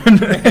good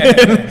moment,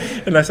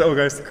 unless it all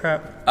goes to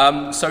crap.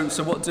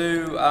 So what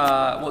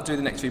do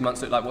the next few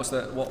months look like?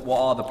 What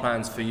are the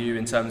plans for you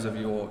in terms of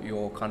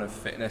your kind of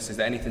fitness? Is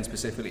there anything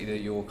specifically that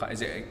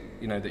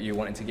that you're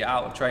wanting to get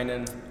out of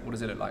training? What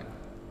does it look like?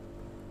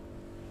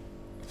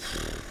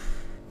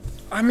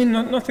 I mean,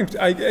 nothing.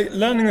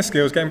 Learning the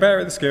skills, getting better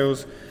at the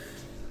skills,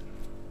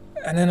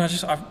 and then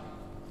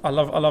I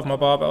love my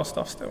barbell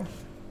stuff still.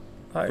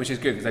 Which is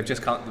good, because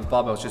the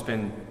barbell's just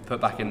been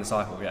put back in the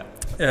cycle, yeah.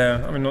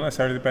 Yeah, I mean, not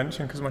necessarily the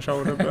benching because of my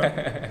shoulder, but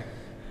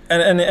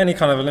and any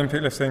kind of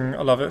Olympic lifting,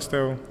 I love it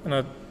still, and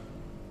I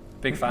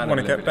big fan want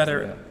to get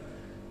better at it.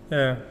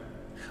 Yeah.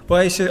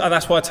 Well,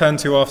 that's what I turned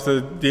to after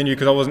the injury,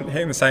 because I wasn't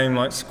hitting the same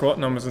like squat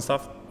numbers and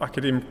stuff. I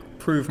could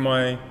improve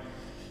my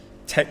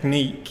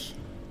technique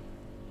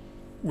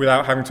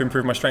without having to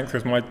improve my strength,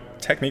 because my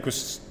technique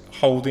was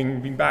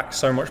holding me back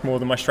so much more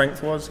than my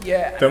strength was.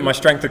 Yeah. That my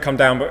strength had come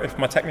down, but if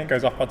my technique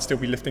goes up, I'd still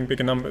be lifting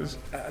bigger numbers.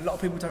 A lot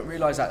of people don't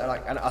realise that.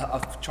 And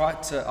I've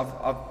tried to.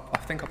 I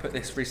think I put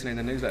this recently in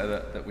the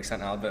newsletter that we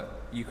sent out, that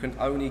you can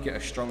only get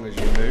as strong as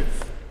you move.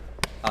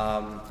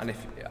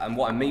 And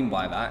what I mean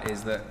by that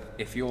is that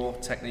if your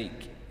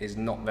technique is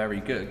not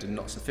very good and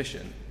not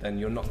sufficient, then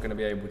you're not going to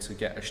be able to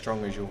get as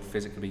strong as you're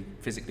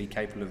physically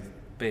capable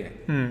of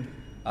being.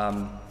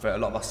 But a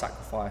lot of us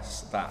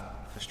sacrifice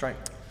that for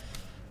strength.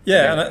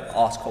 Yeah, and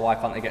ask why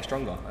can't they get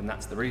stronger, and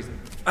that's the reason.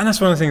 And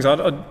that's one of the things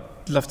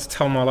love to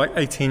tell my like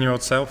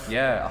 18-year-old self.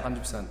 Yeah,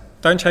 100%.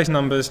 Don't chase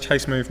numbers,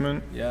 chase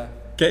movement. Yeah.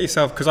 Get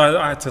yourself, because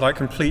I had to like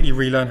completely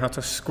relearn how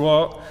to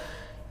squat,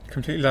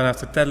 completely learn how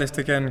to deadlift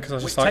again, because I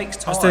was just Which like,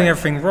 takes I was doing time.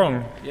 everything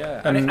wrong.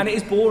 Yeah, and it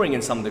is boring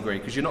in some degree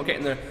because you're not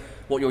getting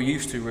what you're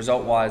used to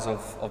result-wise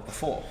of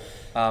before.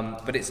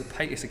 But it's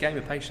a game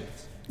of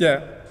patience.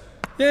 Yeah,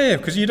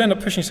 because you'd end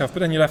up pushing yourself, but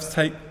then you'll have to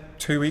take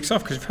 2 weeks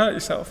off because you've hurt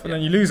yourself, and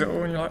then you lose it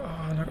all, and you're like,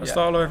 oh, I've got to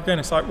start all over again.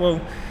 It's like,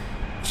 well,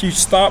 if you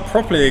start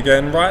properly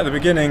again right at the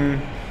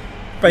beginning,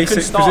 basic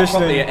you can start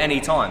positioning. properly at any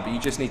time, but you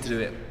just need to do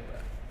it,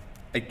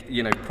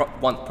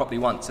 properly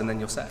once, and then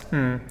you're set.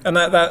 And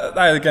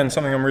that again,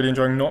 something I'm really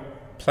enjoying. Not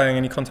playing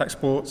any contact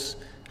sports,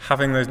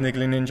 having those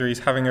niggling injuries,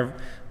 having a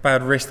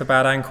bad wrist, a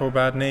bad ankle, a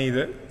bad knee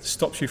that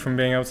stops you from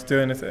being able to do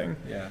anything.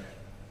 Yeah.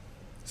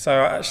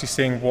 So actually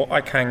seeing what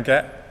I can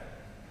get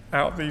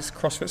out of these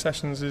CrossFit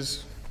sessions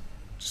is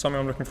something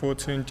I'm looking forward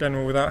to in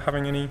general without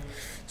having any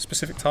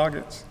specific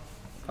targets.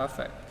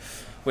 Perfect.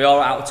 We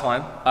are out of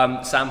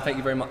time. Sam, thank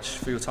you very much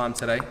for your time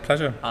today.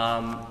 Pleasure.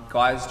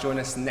 Guys, join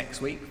us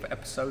next week for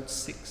episode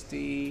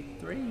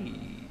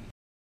 63.